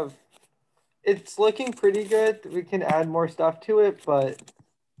I have. It's looking pretty good. We can add more stuff to it, but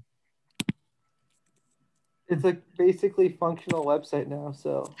it's a basically functional website now,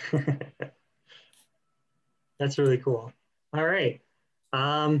 so. That's really cool. All right.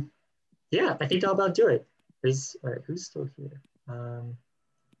 Yeah, I think that'll about do it. All right, who's still here?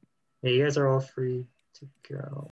 Yeah, you guys are all free to go.